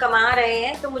हस्बैंड इतना कमा रहे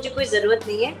हैं तो मुझे कोई ज़रूरत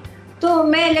नहीं है, तो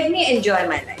मैं let me enjoy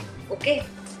my life. Okay.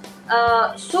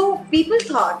 So people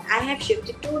thought I have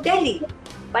shifted to Delhi,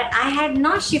 but I had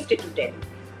not shifted to Delhi.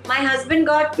 My husband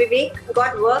Vivek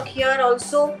got work here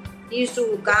also. He used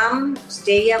to come,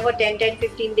 stay here for 10,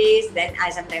 15 days. Then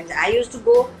sometimes I used to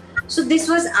go. So this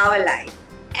was our life.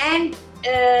 And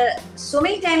so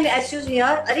many times I used to hear,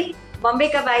 "Arey, Bombay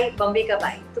kab aayi? Bombay kab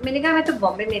aayi?" तो मैंने कहा मैं तो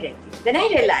Bombay में रहती हूँ. Then I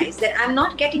realized that I'm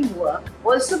not getting work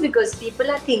also because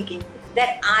people are thinking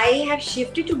that I have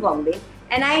shifted to Bombay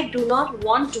and I do not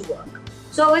want to work.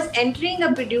 So I was entering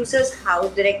a producer's house,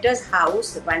 director's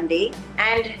house one day,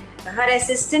 and her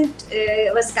assistant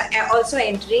was also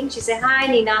entering. She said, "Hi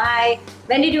Neena, hi.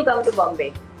 When did you come to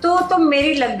Bombay?" तो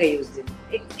मेरी लग गई उस दिन,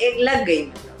 एक लग गई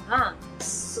मतलब, हाँ.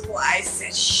 So I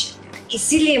said, shit,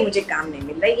 इसीलिए मुझे काम नहीं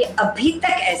मिल रहा, ये अभी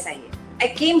तक ऐसा ही है. I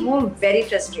came home very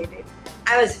frustrated. I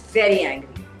was very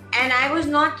angry, and I was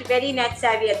not very net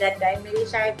savvy at that time. मेरे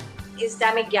शायद इस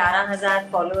टाइम में 11,000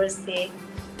 followers थे,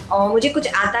 और मुझे कुछ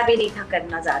आता भी नहीं था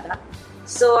करना ज़्यादा.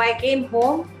 So I came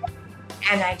home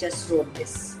and I just wrote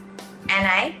this and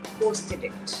I posted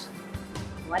it.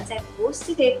 Once I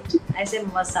posted it, I said,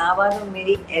 Masawa तो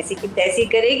मेरी ऐसी की तैसी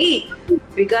करेगी,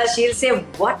 because she'll say,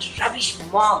 what rubbish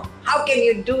mom, how can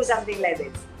you do something like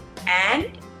this? And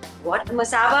what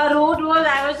Masawa wrote was,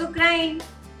 I was also crying.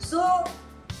 So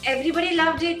everybody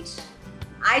loved it.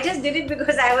 I just did it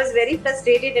because I was very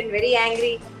frustrated and very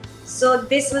angry. So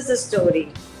this was the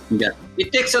story. Yeah,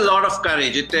 it takes a lot of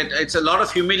courage. It's a lot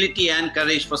of humility and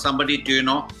courage for somebody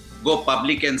to, go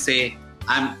public and say,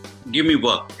 give me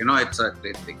work. It's a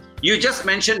great thing. You just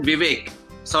mentioned Vivek.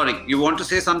 Sorry, you want to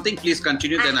say something? Please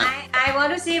continue. I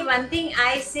want to say one thing.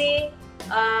 I say,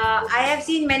 I have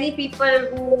seen many people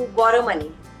who borrow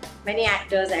money, many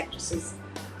actors, actresses.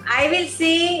 I will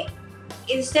say,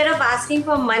 instead of asking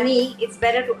for money, it's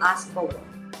better to ask for work.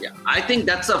 Yeah, I think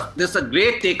that's a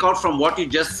great takeout from what you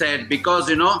just said, because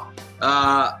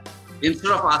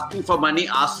instead of asking for money,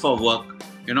 ask for work.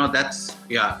 That's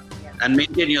and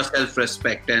maintain your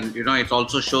self-respect, and it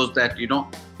also shows that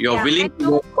you're willing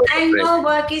to work for and no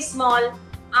work is small.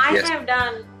 I have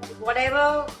done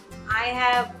whatever I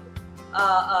have.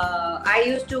 I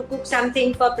used to cook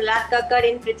something for Prahlad Kakkad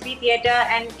in Prithvi Theatre,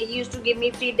 and he used to give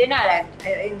me free dinner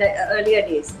in the earlier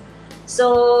days.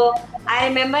 So I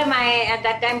remember at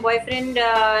that time boyfriend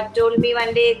told me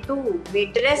one day, "तू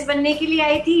waitress बनने के लिए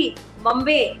आई थी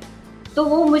Bombay." तो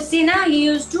वो मुझसे ना, he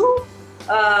used to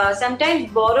sometimes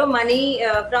borrow money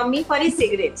from me for his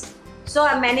cigarettes. So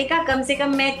मैंने कहा, कम से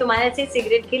कम मैं तुम्हारे से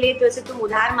सिगरेट के लिए तो तुम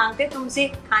उधार मांगते, तुमसे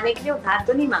खाने के लिए उधार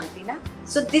तो नहीं मांगती ना.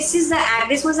 So this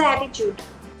was the attitude.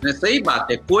 सही बात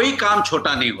है, कोई काम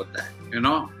छोटा नहीं होता है.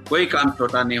 कोई काम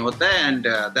छोटा नहीं होता है, and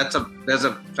that's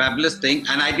a fabulous thing.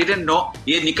 And I didn't know,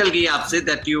 ये निकल गई आपसे,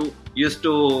 that you used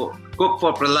to cook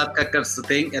for Prahlad Kakkad's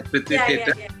thing at Prithvi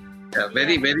Theatre. Yeah,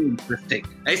 very very interesting.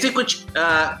 ऐसे कुछ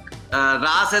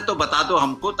राज है तो बता दो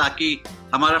हमको, ताकि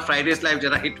हमारा फ्राइडेज लाइव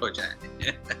जरा हिट हो जाए.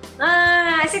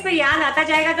 ऐसे कोई याद आता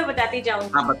जाएगा तो बताती जाऊंगी.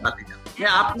 हाँ, बताती जाऊँ.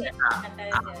 आपने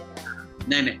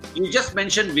नहीं, you just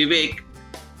mentioned Vivek.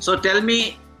 So tell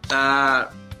me,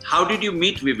 how did you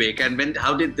meet Vivek, and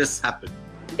how did this happen?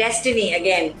 Destiny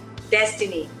again.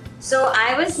 Destiny. So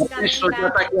I was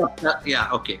yeah,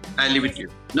 okay. I'll leave it to you.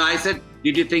 No, I said,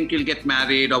 did you think you'll get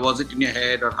married, or was it in your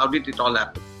head, or how did it all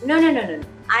happen? No.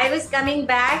 I was coming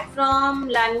back from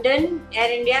London,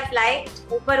 Air India flight.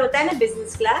 ऊपर होता है ना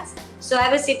business class. So I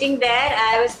was sitting there.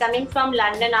 I was coming from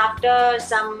London after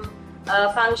some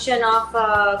function of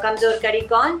Kamzor Kadi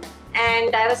Kaun.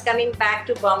 And I was coming back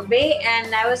to Bombay,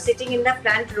 and I was sitting in the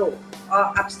front row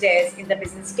upstairs in the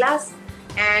business class,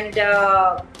 and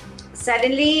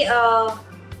suddenly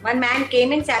one man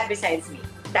came and sat beside me.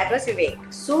 That was Vivek.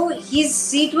 So his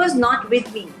seat was not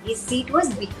with me, his seat was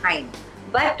behind.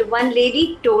 But one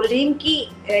lady told him ki,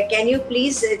 can you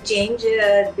please change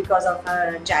because of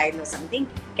her child or something,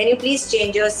 can you please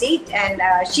change your seat? And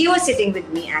she was sitting with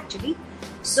me actually.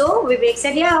 So Vivek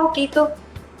said, yeah, okay. So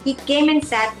he came and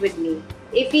sat with me.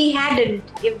 If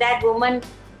that woman,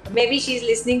 maybe she's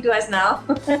listening to us now,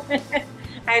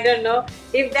 I don't know,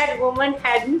 if that woman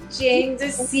hadn't changed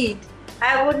the seat,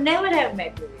 I would never have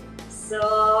met Vivek.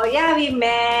 So yeah, we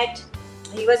met.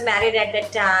 He was married at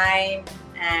that time,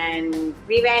 and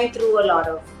we went through a lot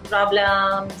of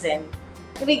problems, and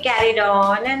we carried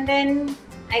on, and then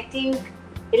I think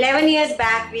 11 years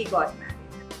back we got married.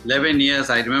 11 years,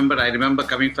 I remember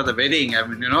coming for the wedding. I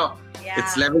mean,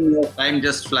 it's 11 years, time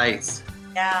just flies.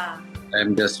 Yeah.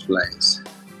 Time just flies.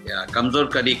 Yeah, Kamzor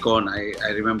Kadi Kaun, I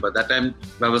remember. That time,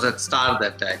 I was at Star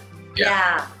that time.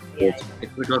 Yeah. It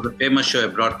was a famous show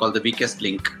abroad called The Weakest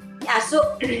Link. Yeah,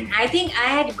 so I think I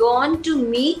had gone to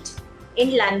meet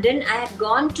in London, I had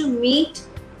gone to meet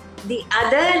the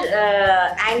other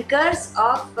anchors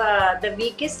of The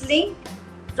Weakest Link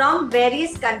from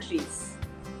various countries.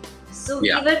 So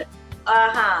we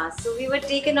were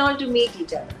taken all to meet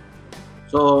each other.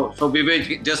 So we were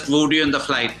just wooed you in the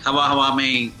flight. हवा में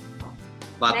ही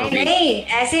बात हो गई. नहीं,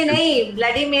 ऐसे नहीं.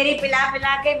 Bloody Mary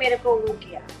पिला के मेरे को वो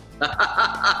किया.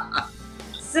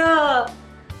 So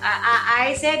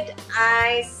I said,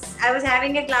 I I was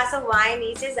having a glass of wine.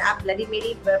 He says, "आप bloody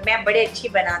मेरी मैं बड़े अच्छी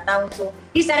बनाता हूँ." So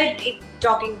he started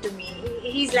talking to me.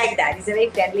 He's like that. He's a very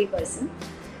friendly person.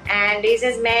 And he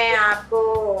says, मैं आपको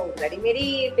bloody मेरी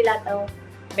पिलाता हूँ.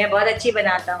 मैं बहुत अच्छी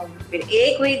बनाता हूँ. फिर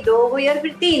 1 हुई, 2 हुई और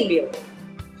फिर 3 भी हो गई.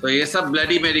 तो ये सब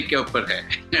ब्लडी मेरी के ऊपर है.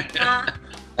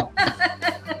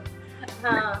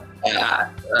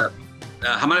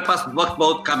 हमारे पास वक्त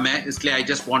बहुत कम है, इसलिए I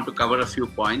just want to cover a few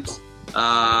points.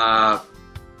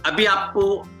 अभी आपको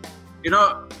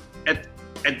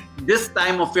at this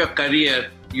time of your career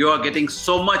you are getting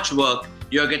so much work,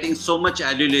 you are getting so much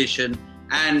adulation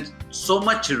and so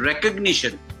much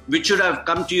recognition which should have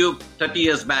come to you 30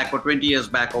 years back or 20 years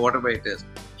back or whatever it is.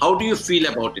 How do you feel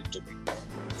about it today?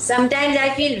 Sometimes I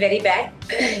feel very bad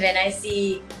when I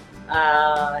see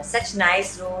such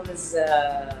nice roles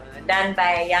done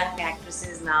by young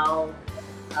actresses now.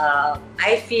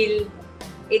 I feel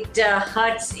it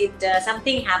hurts.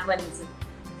 Something happens.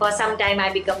 For some time I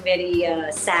become very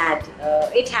sad.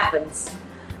 It happens.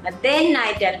 And then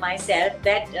I tell myself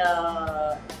that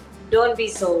don't be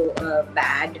so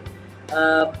bad.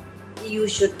 You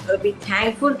should be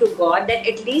thankful to God that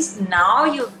at least now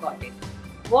you've got it.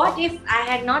 What if I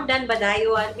had not done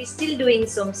Badhayo? I'll be still doing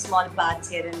some small parts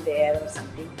here and there or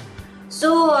something.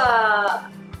 So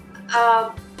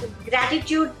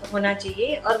gratitude होना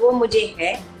चाहिए और वो मुझे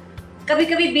है.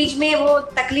 कभी-कभी बीच में वो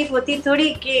तकलीफ होती थोड़ी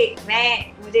कि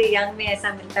मुझे यंग में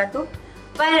ऐसा मिलता तो,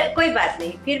 पर कोई बात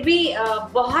नहीं. फिर भी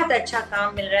बहुत अच्छा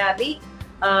काम मिल रहा है अभी.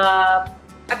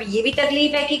 अब ये भी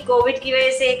तकलीफ है कि कोविड की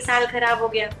वजह से 1 साल खराब हो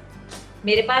गया.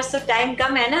 मेरे पास तो टाइम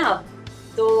कम है ना अब,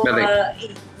 तो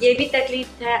ये भी तकलीफ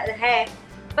है.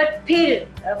 बट फिर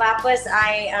वापस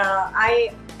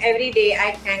I every day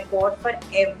I thank God for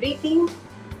everything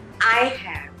I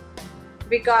have,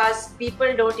 because people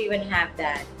don't even have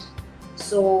that.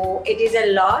 So it is a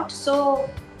lot. So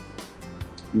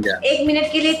 1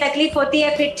 minute के लिए तकलीफ होती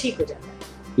है, फिर ठीक हो जाता है.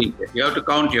 ठीक है. You have to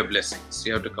count your blessings.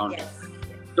 You have to count. Yes.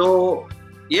 तो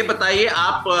ये बताइए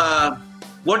आप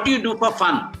what do you do for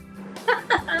fun?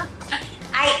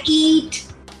 I eat.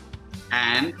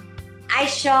 And? I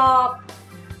shop.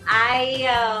 I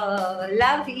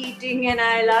love eating and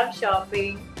I love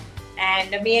shopping. And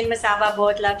me and Masaba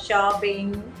both love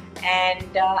shopping.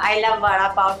 And I love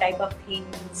vada pav type of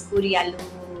things, puri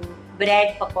aloo,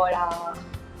 bread pakoda,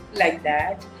 like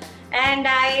that. And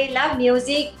I love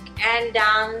music and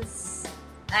dance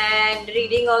and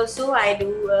reading also. I do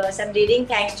some reading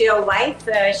thanks to your wife.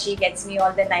 She gets me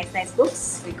all the nice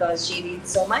books because she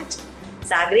reads so much.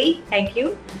 Sagri, thank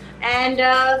you. And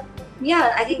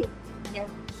I think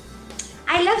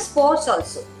I love sports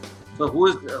also. So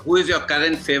who is your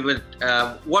current favorite?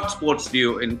 What sports do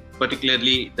you in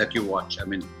particularly that you watch? I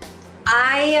mean,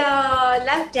 I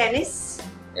love tennis.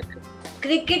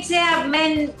 Cricket से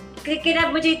cricket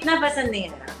अब मुझे इतना पसंद नहीं है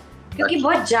क्योंकि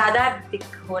बहुत ज़्यादा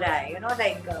हो रहा है.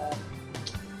 Like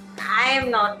I am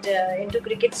not into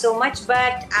cricket so much,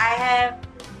 but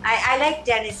I like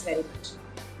tennis very much.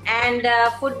 And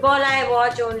football I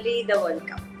watch only the World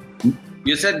Cup.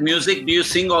 You said music. Do you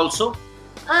sing also?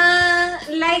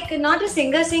 Like not a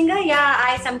singer. Yeah,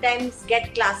 I sometimes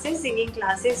get classes, singing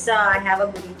classes. I have a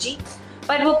guruji.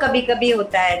 पर वो कभी-कभी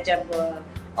होता है जब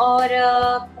और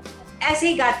ऐसे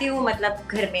ही गाती हूँ. मतलब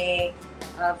घर में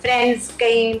फ्रेंड्स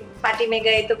कहीं पार्टी में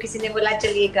गए तो किसी ने बोला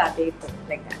चलिए गा दे, तो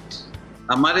like that.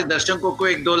 हमारे दर्शकों को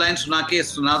 1-2 लाइन सुना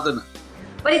दो ना.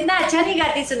 पर इतना अच्छा नहीं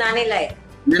गाती सुनाने लायक.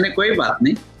 नहीं कोई बात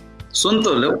नहीं. सुन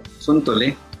तो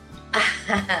ले.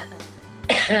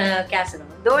 क्या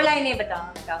सुनाऊं? 2 लाइनें बताओ.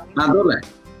 हाँ 2 लाइन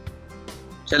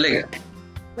चलेगा.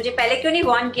 मुझे पहले क्यों नहीं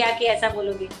वार्न किया कि ऐसा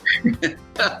बोलोगे?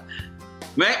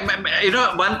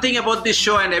 One thing about this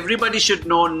show, and everybody should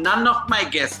know, none of my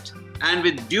guests, and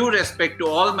with due respect to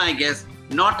all my guests,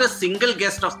 not a single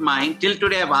guest of mine till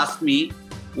today have asked me,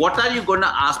 what are you going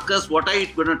to ask us? What are you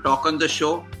going to talk on the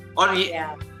show? और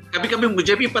कभी-कभी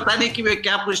मुझे भी पता नहीं कि मैं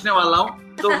क्या पूछने वाला हूँ,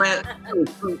 तो मैं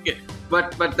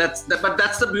but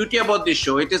that's the beauty about this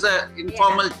show. It is a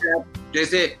informal chat.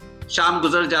 जैसे शाम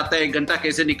गुजर जाता है, 1 घंटा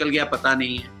कैसे निकल गया पता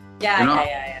नहीं है.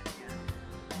 Yeah.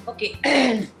 Okay.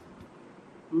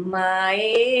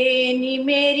 माए नी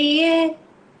मेरी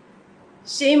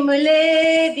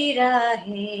शिमले दी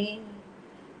राहें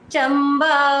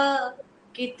चंबा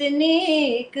कितने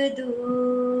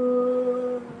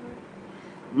दूर.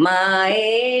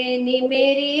 माए नी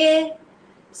मेरी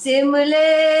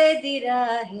शिमले दी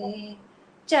राहें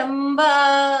चंबा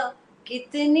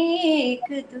कितने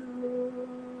दूर.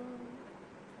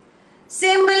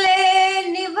 शिमले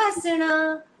निवसना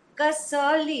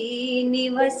कसौली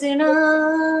निवसना.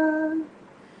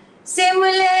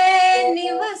 शिमले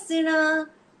निवसना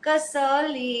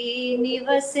कसौली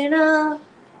निवसना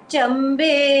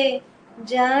चंबे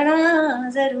जाना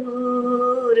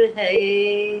जरूर है,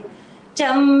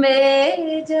 चंबे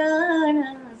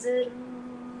जाना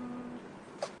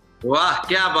जरूर. वाह,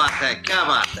 क्या बात है, क्या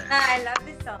बात है. I love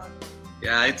this song.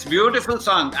 Yeah, it's beautiful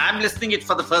song. I'm listening it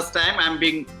for the first time. I'm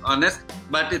being honest,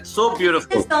 but it's so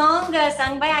beautiful. This song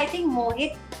sung by I think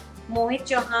Mohit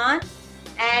Chauhan,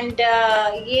 and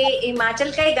ये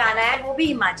हिमाचल का ही गाना है, वो भी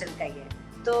हिमाचल का ही है.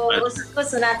 तो उसको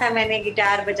सुना था मैंने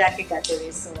गिटार बजा के गाते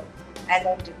हुए, so I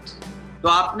loved it. तो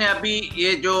आपने अभी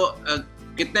ये जो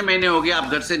कितने महीने हो गए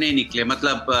आप घर से नहीं निकले,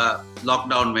 मतलब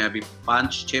लॉकडाउन में अभी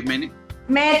 5-6 महीने?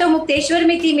 मैं तो मुक्तेश्वर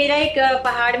में थी, मेरा एक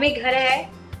पहाड़ में घर है,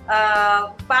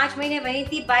 5 महीने वहीं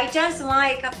थी. बाई चांस वहाँ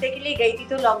 1 हफ्ते के लिए गई थी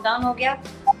तो लॉकडाउन हो गया,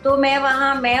 तो मैं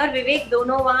और विवेक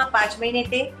दोनों वहाँ 5 महीने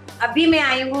थे. अभी मैं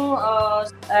आई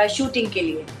हूँ शूटिंग के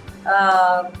लिए,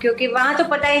 क्योंकि वहाँ तो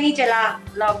पता ही नहीं चला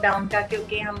लॉकडाउन का,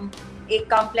 क्योंकि हम एक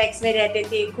कॉम्प्लेक्स में रहते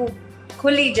थे, खूब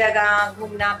खुली जगह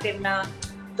घूमना फिरना.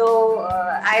 तो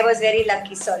I was very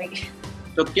lucky. Sorry.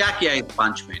 तो क्या किया इस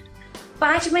 5 महीने?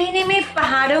 5 महीने में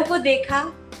पहाड़ों को देखा,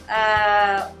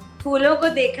 फूलों को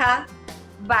देखा,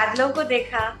 बादलों को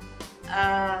देखा,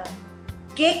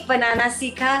 केक बनाना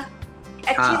सीखा,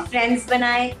 अच्छे फ्रेंड्स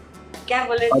बनाए. क्या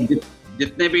बोले?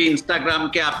 जितने भी इंस्टाग्राम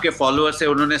के आपके फॉलोअर्स है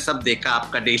उन्होंने सब देखा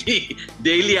आपका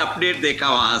डेली अपडेट देखा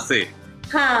वहां से.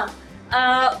 हाँ,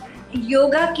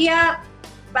 योगा किया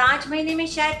 5 महीने में,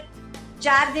 शायद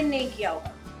 4 दिन नहीं किया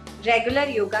होगा. रेगुलर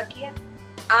योगा किया,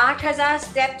 8000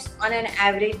 स्टेप्स ऑन एन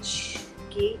एवरेज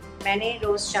की मैंने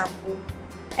रोज शाम को.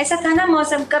 ऐसा था ना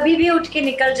मौसम, कभी भी उठ के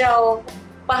निकल जाओ,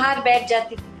 पहाड़ बैठ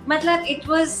जाती थी. मतलब it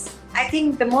was I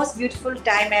think the most beautiful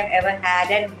time I ever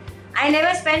had, and I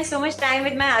never spent so much time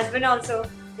with my husband also,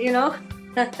 you know.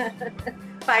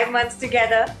 5 months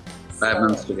together. 5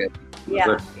 months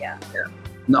together. Yeah.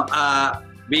 No,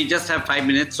 we just have 5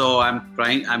 minutes, so I'm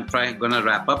gonna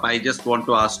wrap up. I just want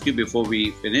to ask you before we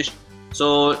finish. So,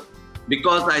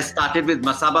 because I started with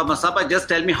Masaba,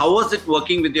 just tell me, how was it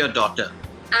working with your daughter?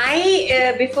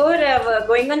 Before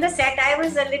going on the set, I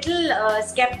was a little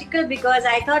skeptical because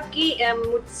I thought कि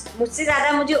मुझसे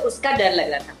ज़्यादा मुझे उसका डर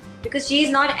लग रहा था. Because she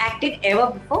is not acted ever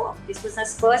before. This was her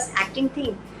first acting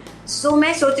thing. So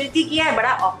मैं सोच रही थी कि यार बड़ा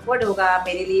awkward होगा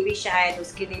मेरे लिए भी शायद,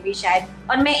 उसके लिए भी शायद,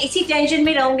 और मैं इसी टेंशन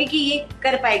में रहूंगी कि ये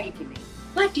कर पाएगी कि नहीं.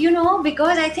 But you know,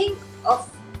 because I think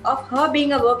of her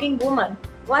being a working woman,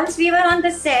 once we were on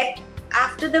the set,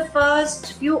 after the first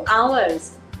few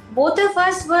hours, both of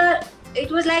us were,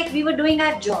 it was like we were doing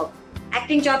our job.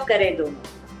 Acting job कर रहे दोनों,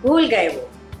 भूल गए वो,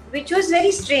 which was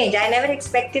very strange. I never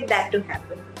expected that to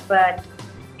happen, but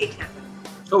it happened.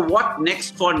 So what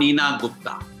next for Neena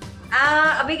Gupta?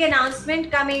 A big announcement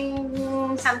coming,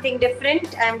 something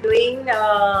different I'm doing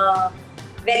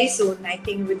very soon. I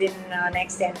think within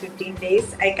next 10-15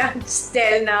 days. I can't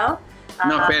tell now.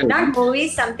 Not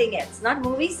movies, something else. Not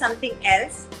movies, something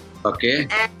else. Okay.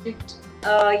 And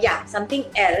yeah, something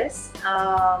else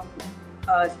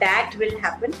that will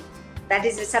happen. That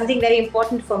is something very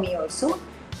important for me also.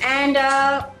 And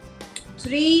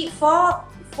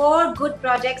 4 good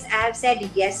projects I have said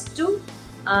yes to,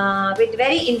 with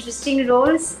very interesting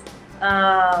roles.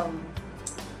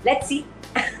 Let's see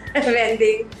when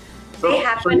they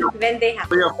happen.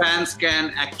 So your fans can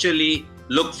actually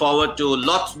look forward to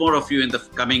lots more of you in the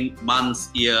coming months,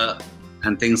 year,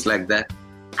 and things like that.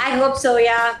 I hope so.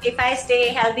 Yeah, if I stay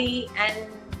healthy, and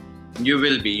you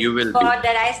will be. God,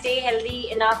 that I stay healthy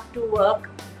enough to work,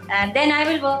 and then I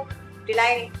will work. Till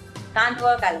I can't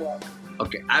work, I'll work.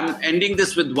 Okay, I'm ending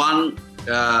this with one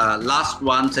last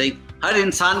one, saying हर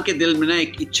इंसान के दिल में ना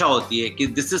एक इच्छा होती है कि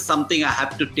this is something I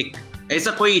have to tick.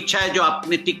 ऐसा कोई इच्छा है जो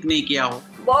आपने टिक नहीं किया हो?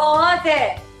 बहुत है,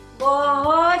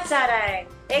 बहुत सारा है.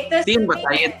 एक तो 3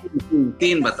 बताइए.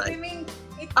 3 बताइए.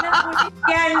 इतना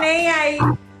क्या नहीं आई,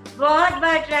 बहुत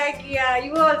बार ट्राई किया.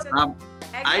 You also.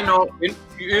 I know.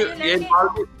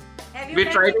 We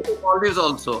tried it in Maldives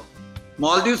also.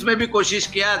 Maldives में भी कोशिश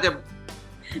किया जब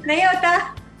नहीं होता.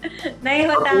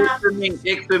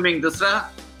 एक स्विमिंग, दूसरा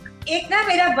एक ना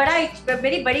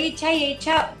मेरी बड़ी इच्छा, ये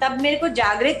इच्छा तब मेरे को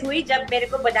जागृत हुई जब मेरे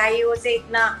को बधाइयों से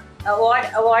इतना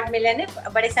अवार्ड मिले ना,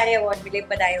 बड़े सारे अवार्ड मिले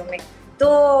बधाइयों में. तो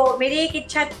मेरी एक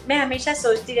इच्छा, मैं हमेशा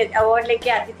सोचती रहती, अवार्ड लेके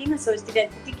आती थी, मैं सोचती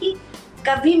रहती थी कि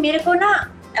कभी मेरे को ना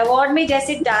अवार्ड में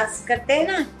जैसे डांस करते हैं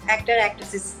ना एक्टर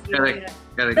एक्ट्रेसेस,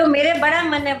 तो मेरे बड़ा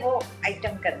मन है वो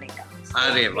आइटम करने का.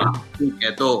 अरे वाह, ठीक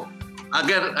है. तो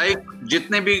अगर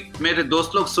जितने भी मेरे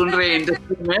दोस्त लोग सुन रहे हैं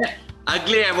इंडस्ट्री में,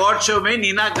 अगले अवार्ड शो में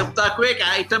नीना गुप्ता को एक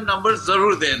आइटम नंबर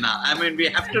जरूर देना. I mean, we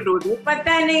have to do this.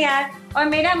 पता नहीं यार, और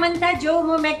मेरा मन था जो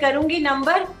वो मैं करूंगी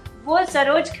नंबर, वो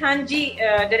सरोज खान जी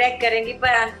डायरेक्ट करेंगी,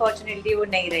 पर अनफॉर्चुनेटली वो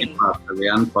नहीं रही।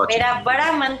 मेरा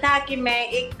बड़ा मन था कि मैं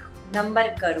एक नंबर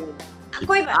करूं।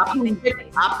 कोई बात नहीं।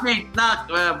 आपने इतना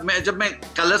जब मैं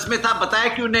कलर्स में था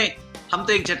बताया क्यों नहीं? हम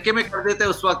तो एक झटके में कर देते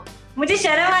उस वक्त। मुझे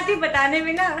शर्म आती बताने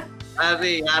में ना।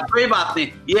 अरे यार कोई बात नहीं,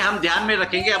 ये हम ध्यान में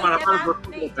रखेंगे।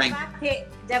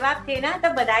 जब आप थे ना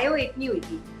तब बधाई हिट नहीं हुई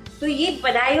थी, तो ये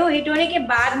बधाई हिट होने के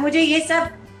बाद मुझे ये सब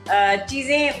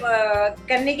चीजें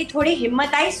करने की थोड़ी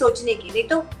हिम्मत आई, सोचने की। नहीं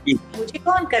तो मुझे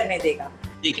कौन करने देगा।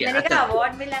 मैंने कहा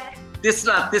अवार्ड मिला है।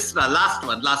 तीसरा लास्ट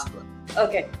वन।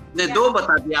 ओके, ने 2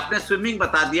 बता दिया आपने, स्विमिंग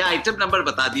बता दिया, आइटम नंबर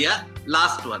बता दिया,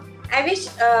 last one.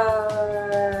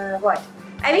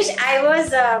 I wish I was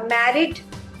married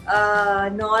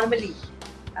normally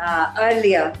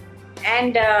earlier,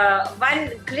 and one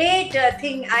great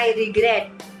thing I regret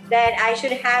that I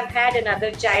should have had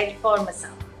another child for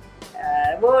myself.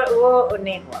 वो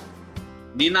नहीं हुआ।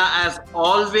 Neena, as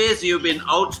always, you've been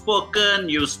outspoken.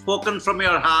 You've spoken from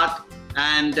your heart,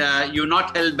 and you're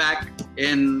not held back.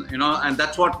 And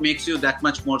that's what makes you that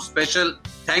much more special.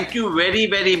 Thank you very,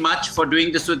 very much for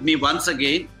doing this with me once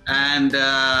again. And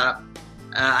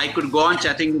I could go on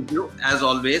chatting with you as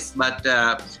always, but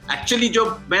actually जो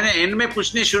मैंने end में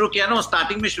पूछने शुरू किया ना, वो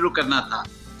starting में शुरू करना था,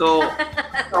 तो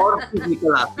और चीज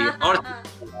निकल आती है, और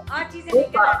चीजें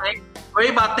निकल आती है।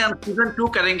 कोई बात नहीं, हम सीजन 2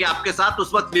 करेंगे आपके साथ,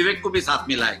 उस वक्त विवेक को भी साथ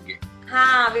मिलाएंगे।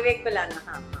 हाँ, विवेक को लाना।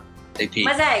 हाँ,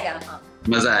 मजा आएगा। हाँ,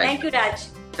 मजा आएगा। Thank you, Raj.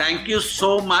 Thank you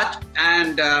so much,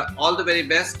 and all the very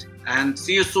best, and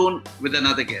see you soon with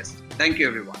another guest. Thank you,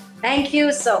 everyone. Thank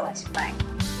you so much. Bye.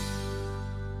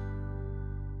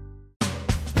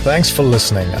 Thanks for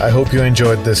listening. I hope you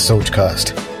enjoyed this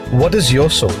Sochcast. What is your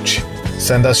Soch?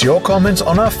 Send us your comments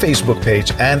on our Facebook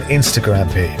page and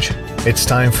Instagram page. It's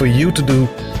time for you to do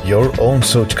your own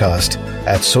Sochcast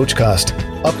at Sochcast.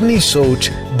 Apni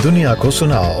Soch Duniya ko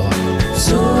sunao.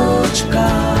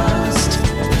 Sochcast.